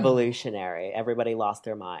 Oh. Revolutionary. Everybody lost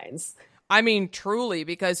their minds. I mean, truly,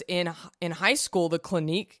 because in high school, the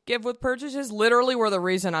Clinique gift with purchases literally were the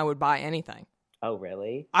reason I would buy anything. Oh,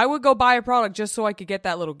 really? I would go buy a product just so I could get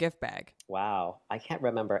that little gift bag. Wow. I can't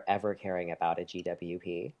remember ever caring about a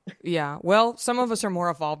GWP. Yeah. Well, some of us are more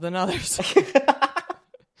evolved than others.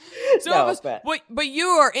 But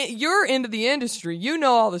you're into the industry. You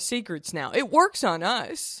know all the secrets now. It works on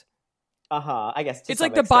us. I guess it's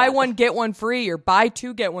like the buy one get one free or buy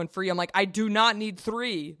two get one free. I'm like, I do not need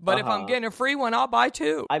three, but if I'm getting a free one, I'll buy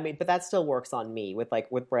two. I mean, but that still works on me with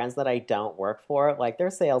brands that I don't work for. Like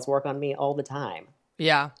their sales work on me all the time.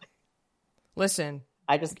 Yeah. Listen,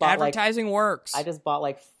 I just bought advertising works. I just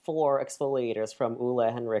bought 4 exfoliators from Ole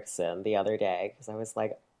Henriksen the other day because I was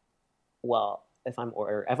like, well, if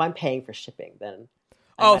I'm paying for shipping, then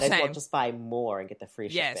I might as well just buy more and get the free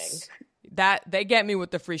shipping. That they get me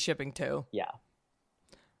with the free shipping too. Yeah.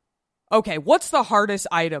 Okay, what's the hardest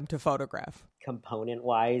item to photograph? Component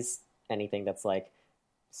wise, anything that's like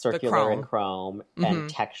circular and chrome, and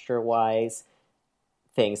texture wise,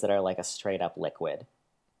 things that are like a straight up liquid.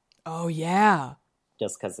 Oh yeah.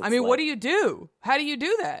 Just because I mean, what do you do? How do you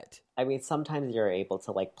do that? I mean, sometimes you're able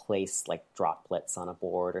to place droplets on a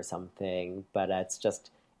board or something, but it's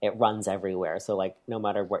just it runs everywhere. So no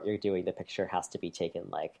matter what you're doing, the picture has to be taken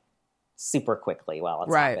super quickly while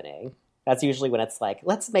it's happening. That's usually when it's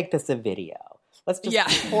let's make this a video. Let's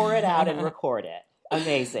just pour it out and record it.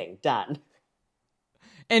 Amazing. Done.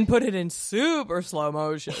 And put it in super slow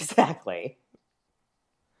motion. Exactly.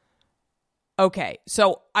 Okay,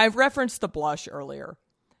 so I've referenced the blush earlier.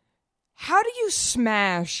 How do you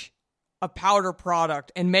smash a powder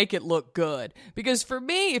product and make it look good? Because for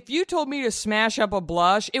me, if you told me to smash up a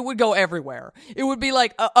blush, it would go everywhere. It would be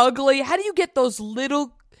ugly. How do you get those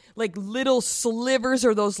little slivers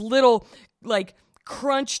or those little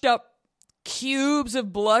crunched up cubes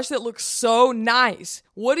of blush that look so nice?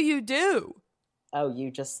 What do you do? Oh,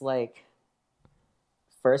 you just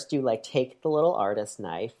first you take the little artist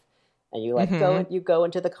knife and you go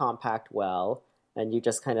into the compact well and you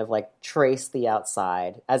just kind of trace the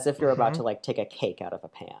outside as if you're about to take a cake out of a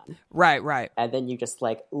pan. Right. And then you just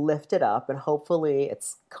lift it up and hopefully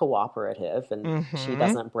it's cooperative and she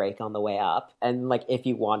doesn't break on the way up. And if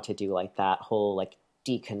you want to do that whole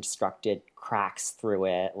deconstructed cracks through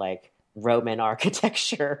it, Roman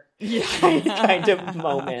architecture kind of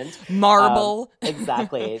moment. Marble.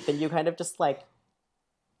 Exactly. Then you kind of just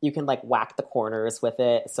you can whack the corners with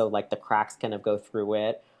it so the cracks kind of go through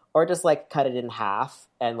it. Or just cut it in half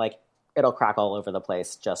and it'll crack all over the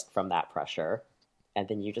place just from that pressure. And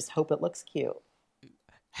then you just hope it looks cute.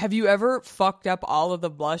 Have you ever fucked up all of the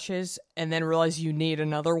blushes and then realized you need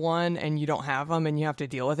another one and you don't have them and you have to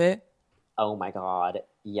deal with it? Oh my God,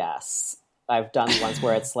 yes. I've done ones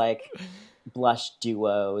where it's blush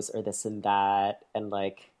duos or this and that. And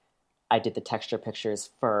I did the texture pictures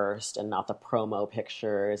first and not the promo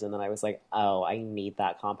pictures. And then I was oh, I need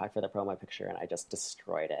that compact for the promo picture. And I just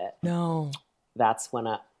destroyed it. No. That's when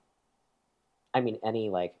any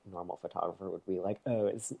normal photographer would be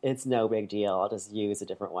oh, it's no big deal. I'll just use a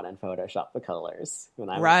different one and Photoshop the colors. When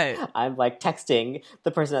I'm texting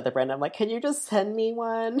the person at the brand. I'm can you just send me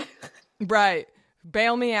one? Right.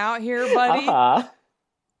 Bail me out here, buddy.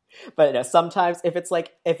 But sometimes if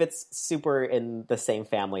it's super in the same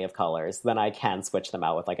family of colors, then I can switch them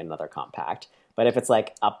out with another compact. But if it's a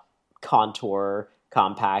contour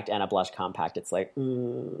compact and a blush compact, it's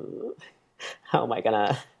how am I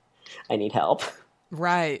gonna? I need help.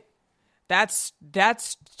 Right. That's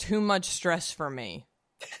too much stress for me.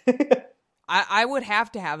 I would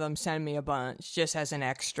have to have them send me a bunch just as an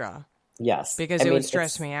extra. Yes. Because it would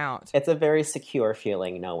stress me out. It's a very secure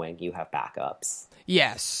feeling knowing you have backups.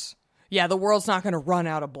 Yes. Yeah, the world's not going to run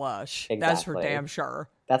out of blush. Exactly. That's for damn sure.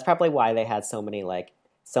 That's probably why they had so many,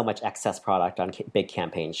 so much excess product on big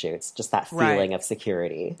campaign shoots. Just that feeling of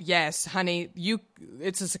security. Yes, honey.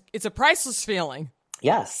 It's a priceless feeling.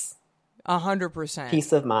 Yes. 100%.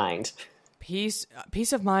 Peace of mind. Peace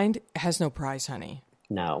of mind has no price, honey.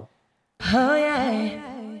 No. Oh, yeah.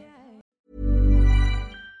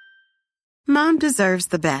 Mom deserves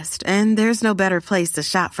the best, and there's no better place to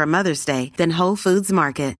shop for Mother's Day than Whole Foods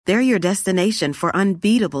Market. They're your destination for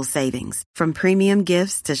unbeatable savings, from premium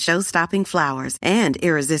gifts to show-stopping flowers and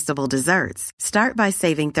irresistible desserts. Start by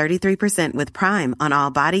saving 33% with Prime on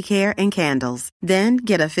all body care and candles. Then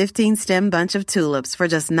get a 15-stem bunch of tulips for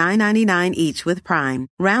just $9.99 each with Prime.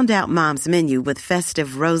 Round out Mom's menu with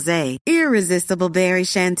festive rosé, irresistible berry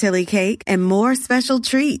chantilly cake, and more special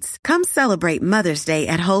treats. Come celebrate Mother's Day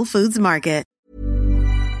at Whole Foods Market.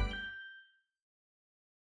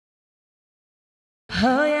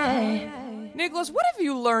 Oh, yeah. Nicholas, what have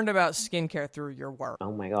you learned about skincare through your work?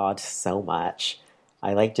 Oh my God, so much.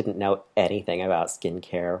 I didn't know anything about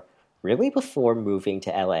skincare. Really, before moving to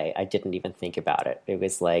LA, I didn't even think about it. It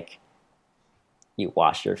was like you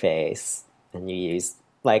wash your face and you use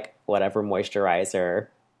like whatever moisturizer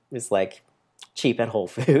is like cheap at Whole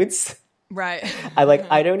Foods. Right.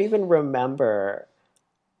 I don't even remember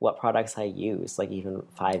what products I used like even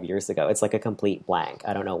 5 years ago. It's like a complete blank.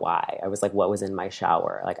 I don't know why. I was like, what was in my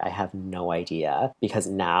shower? Like I have no idea because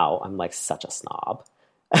now I'm like such a snob.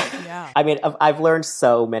 Yeah. I mean, I've learned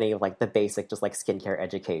so many of like the basic just like skincare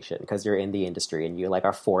education because you're in the industry and you like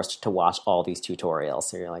are forced to watch all these tutorials.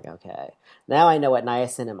 So you're like, okay, now I know what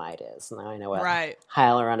niacinamide is. Now I know what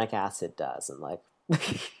hyaluronic acid does, and like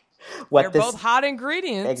what they're both hot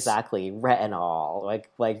ingredients. Exactly, retinol.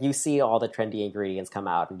 Like you see all the trendy ingredients come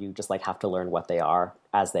out, and you just like have to learn what they are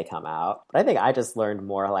as they come out. But I think I just learned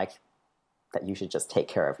more like that you should just take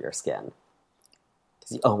care of your skin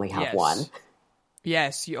because you only have one.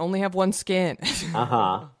 Yes, you only have one skin.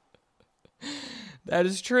 Uh-huh. That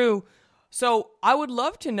is true. So I would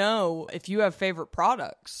love to know if you have favorite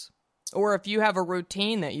products or if you have a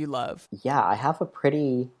routine that you love. Yeah, I'm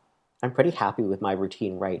pretty happy with my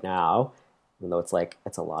routine right now, even though it's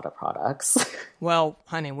a lot of products. Well,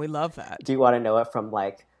 honey, we love that. Do you want to know it from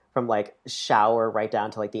shower right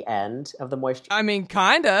down to like the end of the moisture? I mean,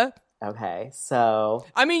 kinda. Okay, so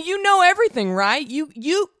I mean, you know everything, right?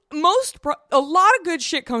 A lot of good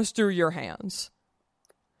shit comes through your hands.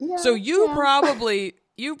 Yeah, so you probably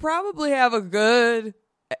have a good,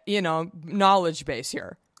 knowledge base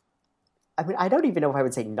here. I mean, I don't even know if I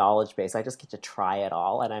would say knowledge base. I just get to try it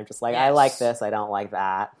all, and I'm just like, I like this, I don't like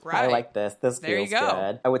that. Right. I like this. This feels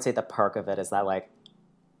good. I would say the perk of it is that like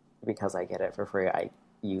because I get it for free, I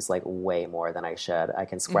use like way more than I should. I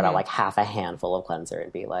can spread out like half a handful of cleanser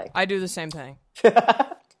and be like, I do the same thing.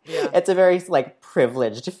 Yeah. It's a very like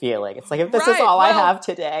privileged feeling. It's like if this is all I have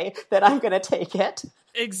today, then I'm going to take it.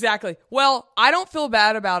 Exactly. Well, I don't feel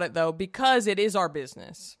bad about it though because it is our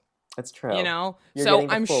business. That's true. So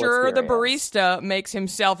I'm sure the barista makes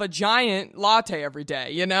himself a giant latte every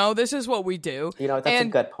day. This is what we do. That's a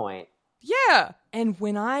good point. Yeah. And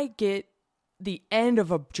when I get the end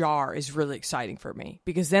of a jar is really exciting for me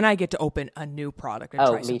because then I get to open a new product and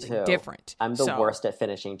try something different. I'm the worst at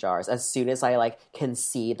finishing jars. As soon as I like can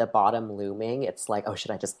see the bottom looming, it's like, oh,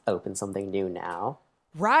 should I just open something new now?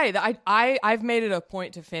 Right. I've made it a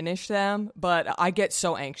point to finish them, but I get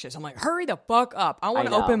so anxious. I'm like, hurry the fuck up. I want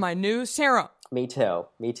to open my new serum. Me too.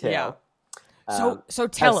 Yeah. So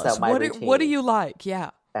tell us, what do you like?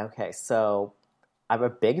 Yeah. Okay, so I'm a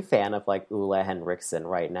big fan of like Ole Henriksen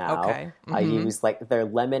right now. Okay. Mm-hmm. I use like their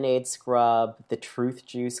lemonade scrub, the Truth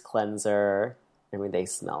Juice cleanser. I mean, they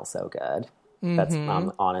smell so good. Mm-hmm. That's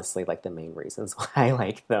honestly like the main reasons why I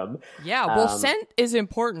like them. Yeah, well, scent is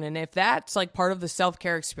important, and if that's like part of the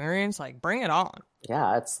self-care experience, like bring it on.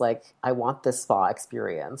 Yeah, it's like I want this spa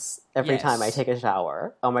experience every time I take a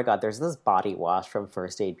shower. Oh my God, there's this body wash from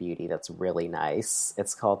First Aid Beauty that's really nice.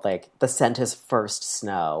 It's called like the scent is First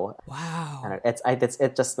Snow. Wow, and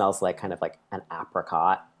it just smells like kind of like an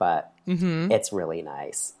apricot, but it's really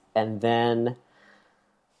nice. And then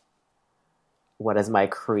what is my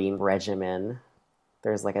cream regimen?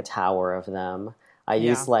 There's like a tower of them. I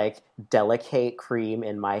use like Delicate cream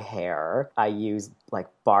in my hair. I use like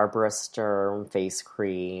Barbara Sturm face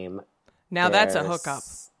cream. Now that's a hookup.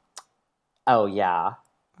 Oh yeah.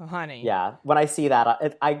 Oh, honey. Yeah. When I see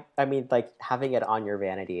that, I mean like having it on your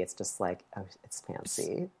vanity, it's just like, oh, it's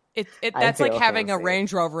fancy. That's like having fancy. A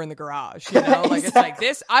Range Rover in the garage, Like It's like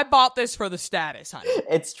this. I bought this for the status, honey.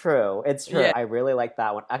 It's true. Yeah. I really like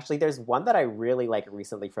that one. Actually, there's one that I really like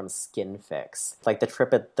recently from Skin Fix, like the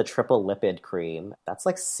triple lipid cream. That's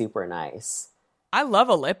like super nice. I love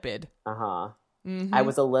a lipid. Mm-hmm. I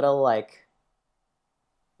was a little like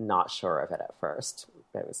not sure of it at first.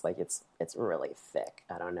 It was like it's really thick.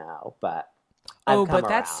 I don't know, but but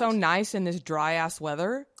that's so nice in this dry ass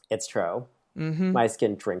weather. It's true. Mm-hmm. My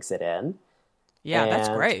skin drinks it in. Yeah, that's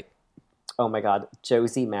great. Oh my God,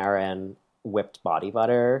 Josie Maran whipped body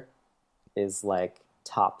butter is like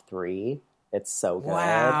top 3. It's so good.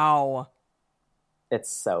 Wow. It's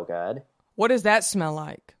so good. What does that smell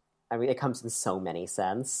like? I mean, it comes in so many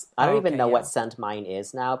scents. I don't even know what scent mine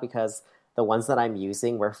is now because the ones that I'm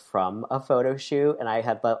using were from a photo shoot and I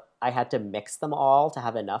had to mix them all to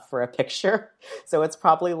have enough for a picture. So it's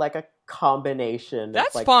probably like a combination That's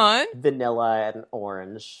of like fun. Vanilla and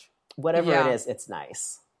orange. Whatever it is, it's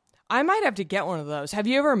nice. I might have to get one of those. Have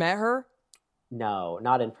you ever met her? No,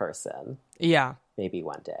 not in person. Yeah. Maybe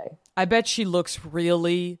one day. I bet she looks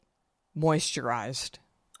really moisturized.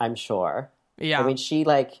 I'm sure. Yeah. I mean, she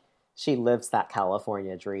lives that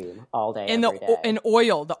California dream all day, every day. In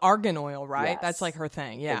oil, the argan oil, right? Yes. That's like her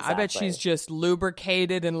thing. Yeah, Exactly. I bet she's just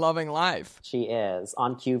lubricated and loving life. She is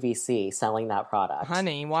on QVC selling that product.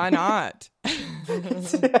 Honey, why not?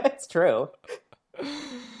 It's true.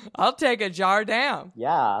 I'll take a jar down.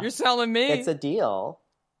 Yeah. You're selling me. It's a deal.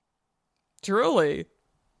 Truly.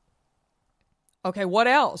 Okay, what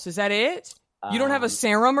else? Is that it? You don't have a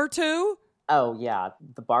serum or two? Oh, yeah.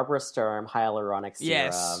 The Barbara Sturm hyaluronic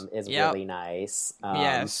Yes. serum is Yep. really nice.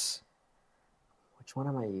 Yes. Which one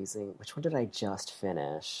am I using? Which one did I just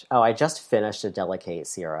finish? Oh, I just finished a Delicate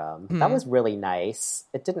serum. That was really nice.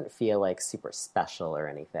 It didn't feel like super special or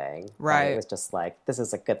anything. Right. It was just like, this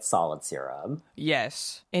is a good solid serum.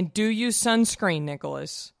 Yes. And do use sunscreen,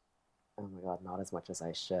 Nicholas. Oh my God, not as much as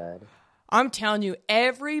I should. I'm telling you,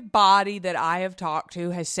 everybody that I have talked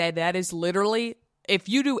to has said that is literally, if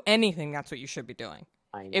you do anything, that's what you should be doing.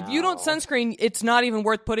 I know. If you don't sunscreen, it's not even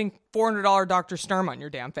worth putting $400 Dr. Sturm on your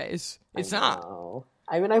damn face. It's not.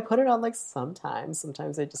 I mean, I put it on like sometimes.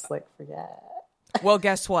 Sometimes I just like forget. Well,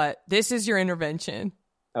 guess what? This is your intervention.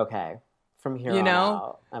 Okay. From here You on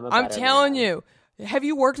know? out, I'm telling you. Have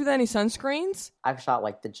you worked with any sunscreens? I've shot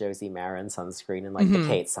like the Josie Marin sunscreen and like the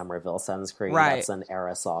Kate Somerville sunscreen. Right. That's an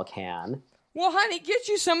aerosol can. Well, honey, get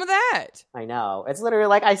you some of that. I know. It's literally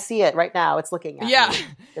like I see it right now. It's looking at me. Yeah.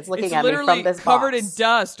 It's looking It's at me literally from this covered box. in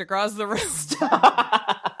dust across the room.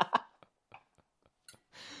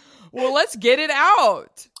 Well, let's get it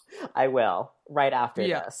out. I will right after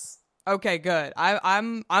Yeah. this. Okay, good.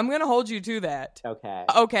 I'm gonna hold you to that. Okay.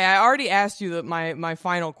 Okay, I already asked you my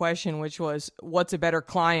final question, which was, what's a better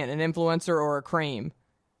client, an influencer or a cream?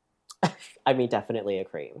 I mean, definitely a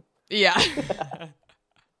cream. Yeah.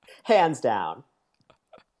 Hands down.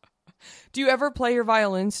 Do you ever play your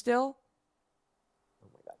violin still?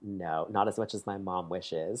 No, not as much as my mom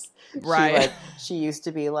wishes. Right. She used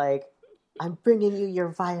to be like, I'm bringing you your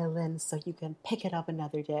violin so you can pick it up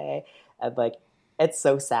another day. And like, it's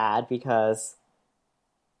so sad because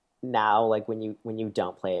now, like, when you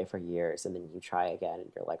don't play it for years and then you try again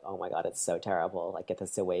and you're like, oh my God, it's so terrible. Like, get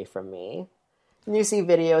this away from me. And you see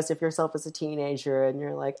videos of yourself as a teenager and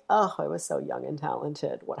you're like, oh, I was so young and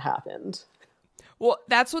talented. What happened? Well,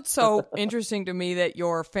 that's what's so interesting to me, that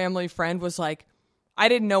your family friend was like, I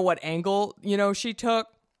didn't know what angle, she took.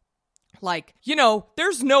 Like,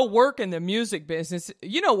 there's no work in the music business.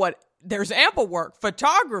 You know what? There's ample work.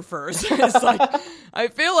 Photographers. It's like, I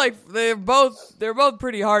feel like they're both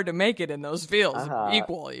pretty hard to make it in those fields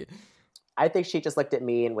equally. I think she just looked at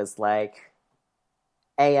me and was like,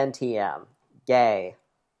 ANTM, gay.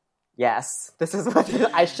 Yes, this is what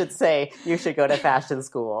I should say. You should go to fashion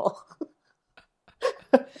school.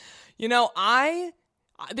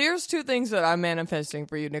 There's two things that I'm manifesting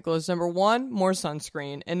for you, Nicholas. Number one, more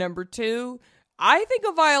sunscreen. And number two, I think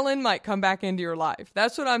a violin might come back into your life.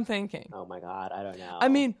 That's what I'm thinking. Oh my God, I don't know. I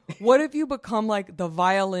mean, what if you become like the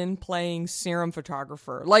violin playing serum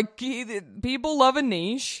photographer? Like, people love a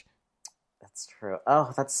niche. That's true.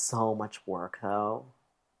 Oh, that's so much work though.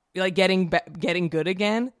 Like getting good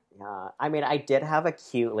again. Yeah. I mean, I did have a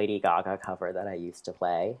cute Lady Gaga cover that I used to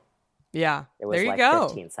play. Yeah. It was there you like go.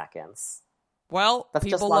 15 seconds. Well, that's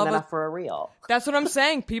people just long love enough for a reel. That's what I'm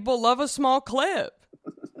saying. People love a small clip.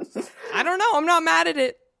 I don't know. I'm not mad at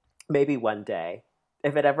it. Maybe one day.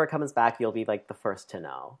 If it ever comes back, you'll be like the first to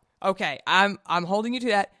know. Okay, I'm holding you to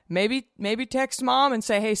that. Maybe text mom and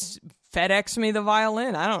say, hey, FedEx me the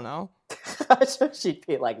violin. I don't know. She'd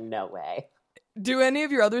be like, no way. Do any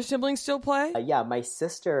of your other siblings still play? Yeah, my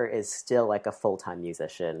sister is still like a full-time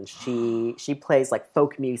musician. She plays like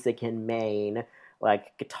folk music in Maine,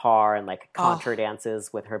 like guitar and like contra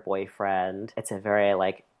dances with her boyfriend. It's a very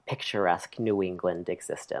like picturesque New England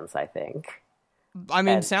existence, I think. I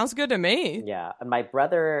mean, sounds good to me. Yeah, and my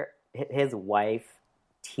brother, his wife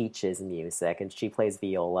teaches music and she plays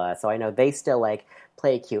viola, so I know they still like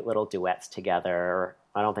play cute little duets together.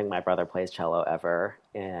 I don't think my brother plays cello ever,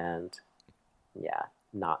 and yeah,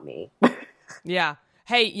 not me. Yeah.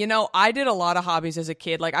 Hey, I did a lot of hobbies as a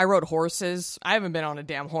kid. Like, I rode horses. I haven't been on a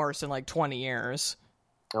damn horse in like 20 years.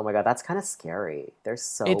 Oh my God, that's kind of scary. They're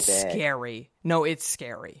so big. It's scary. No, it's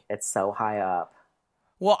scary. It's so high up.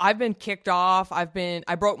 Well, I've been kicked off. I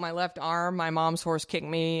broke my left arm. My mom's horse kicked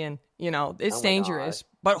me, and, it's dangerous.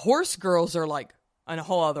 But horse girls are like in a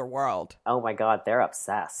whole other world. Oh my God, they're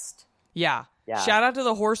obsessed. Yeah. Shout out to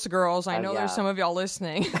the horse girls. I know there's some of y'all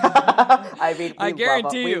listening. I mean, I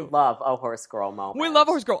guarantee we love a horse girl moment. We love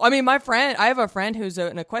a horse girl. I mean, I have a friend who's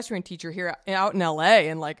an equestrian teacher here out in LA,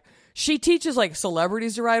 and like she teaches like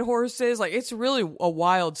celebrities to ride horses. Like, it's really a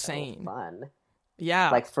wild scene. Fun.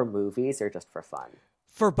 Yeah. Like for movies or just for fun?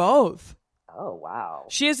 For both. Oh, wow.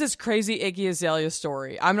 She has this crazy Iggy Azalea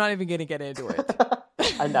story. I'm not even going to get into it.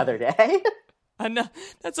 Another day.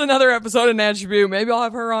 That's another episode of Natch View. Maybe I'll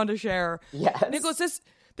have her on to share. Yes. Nicholas,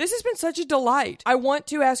 this has been such a delight. I want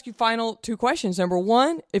to ask you final 2 questions. Number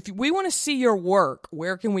 1, if we want to see your work,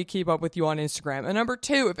 where can we keep up with you on Instagram? And number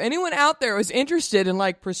 2, if anyone out there is interested in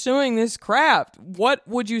like pursuing this craft, what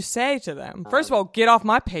would you say to them? First of all, get off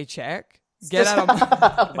my paycheck. Get out of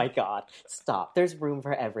my... Oh my God. Stop. There's room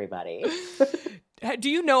for everybody. Do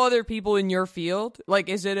you know other people in your field? Like,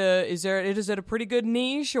 is it a pretty good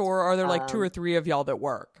niche, or are there like 2 or 3 of y'all that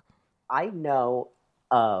work? I know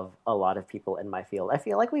of a lot of people in my field. I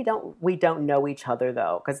feel like we don't know each other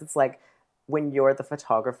though, because it's like when you're the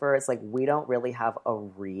photographer, it's like we don't really have a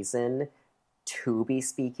reason to be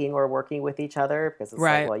speaking or working with each other, because it's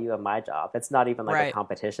like, well, you have my job. It's not even like a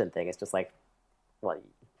competition thing. It's just like, well,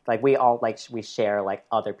 like we all like we share like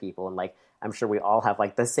other people, and like I'm sure we all have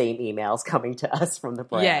like the same emails coming to us from the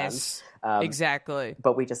brand. Yes, exactly.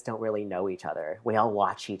 But we just don't really know each other. We all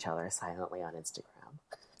watch each other silently on Instagram.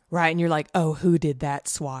 Right, and you're like, oh, who did that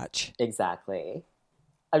swatch? Exactly.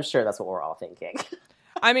 I'm sure that's what we're all thinking.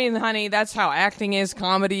 I mean, honey, that's how acting is,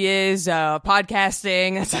 comedy is,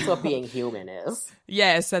 podcasting. That's what being human is.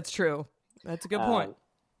 Yes, that's true. That's a good point.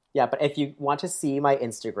 Yeah, but if you want to see my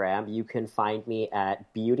Instagram, you can find me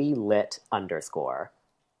at beautylit_.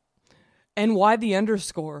 And why the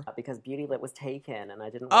underscore? Because beautylit was taken, and I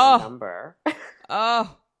didn't want a number.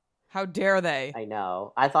 Oh, how dare they? I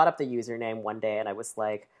know. I thought up the username one day, and I was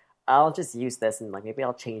like, I'll just use this, and like maybe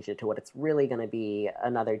I'll change it to what it's really going to be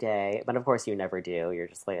another day. But of course, you never do. You're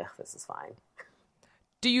just like, this is fine.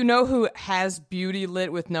 Do you know who has beauty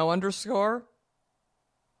lit with no underscore?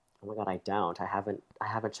 Oh my God, I don't. I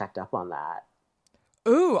haven't checked up on that.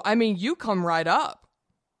 Ooh, I mean, you come right up.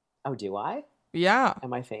 Oh, do I? Yeah.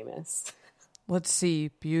 Am I famous? Let's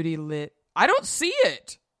see. Beauty lit. I don't see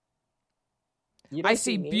it. I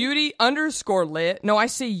see beauty underscore lit. No, I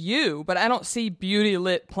see you, but I don't see beauty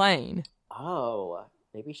lit plain. Oh,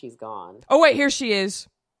 maybe she's gone. Oh, wait, here she is.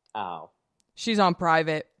 Oh. She's on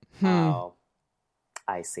private. Oh,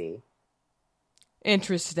 I see.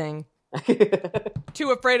 Interesting.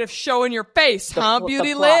 Too afraid of showing your face, huh,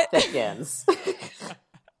 beauty the lit? plot thickens.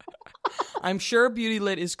 I'm sure beauty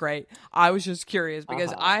lit is great. I was just curious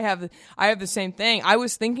because I have the same thing. I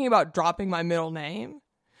was thinking about dropping my middle name.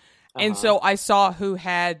 And so I saw who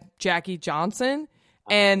had Jackie Johnson,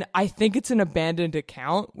 and I think it's an abandoned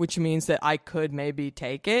account, which means that I could maybe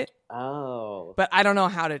take it. Oh. But I don't know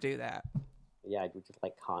how to do that. Yeah, you could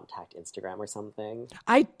like contact Instagram or something.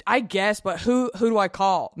 I guess, but who do I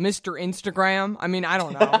call? Mr. Instagram? I mean, I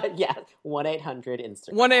don't know. Yeah,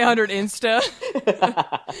 1-800-Instagram.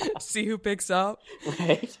 1-800-Insta. See who picks up.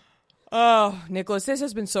 Right. Oh, Nicholas, this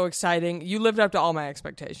has been so exciting. You lived up to all my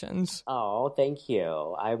expectations. Oh, thank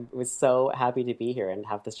you. I was so happy to be here and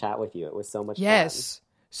have this chat with you. It was so much fun.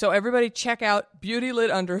 So everybody check out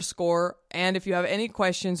beautylit_. And if you have any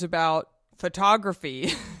questions about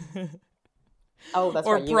photography oh, that's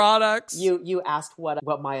or right. products. You asked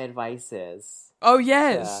what my advice is. Oh,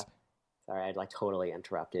 yes. Sorry, I like totally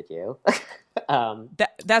interrupted you.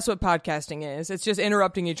 That's what podcasting is. It's just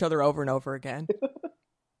interrupting each other over and over again.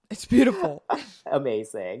 It's beautiful.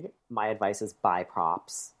 Amazing. My advice is buy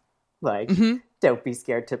props. Like, don't be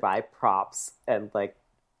scared to buy props, and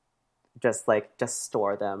just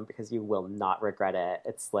store them because you will not regret it.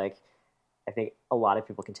 It's like, I think a lot of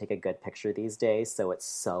people can take a good picture these days, so it's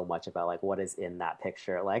so much about like what is in that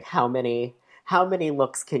picture. Like how many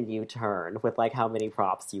looks can you turn with like how many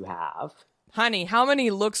props you have? Honey, how many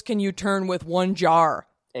looks can you turn with one jar?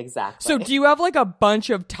 Exactly. So do you have like a bunch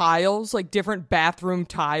of tiles, like different bathroom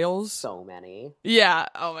tiles? So many. Yeah.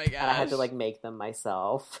 Oh my gosh. And I had to like make them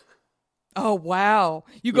myself. Oh wow.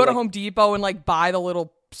 You go to Home Depot and like buy the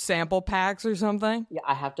little sample packs or something? Yeah,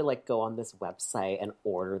 I have to like go on this website and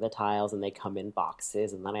order the tiles, and they come in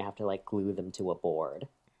boxes, and then I have to like glue them to a board.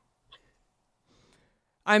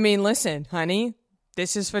 I mean, listen, honey,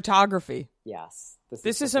 this is photography. Yes.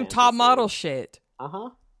 This is some top model shit.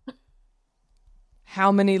 Uh-huh.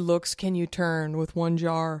 How many looks can you turn with one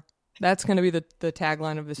jar? That's going to be the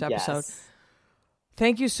tagline of this episode. Yes.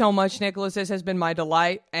 Thank you so much, Nicholas. This has been my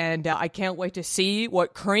delight, and I can't wait to see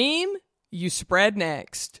what cream you spread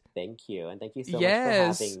next. Thank you, and thank you so much for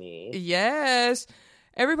having me. Yes.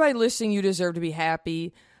 Everybody listening, you deserve to be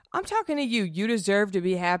happy. I'm talking to you. You deserve to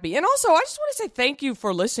be happy. And also, I just want to say thank you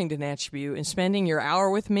for listening to Natchbute and spending your hour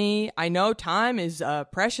with me. I know time is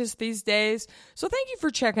precious these days, so thank you for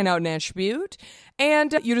checking out Natchbute.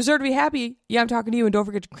 And you deserve to be happy. Yeah, I'm talking to you, and don't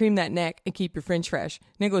forget to cream that neck and keep your fringe fresh.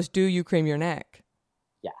 Nicholas, do you cream your neck?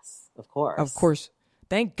 Yes, of course. Of course.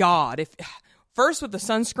 Thank God. If first with the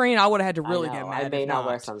sunscreen, I would have had to really get mad. I may if not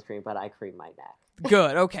wear sunscreen, but I cream my neck.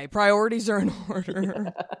 Good. Okay. Priorities are in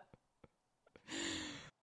order.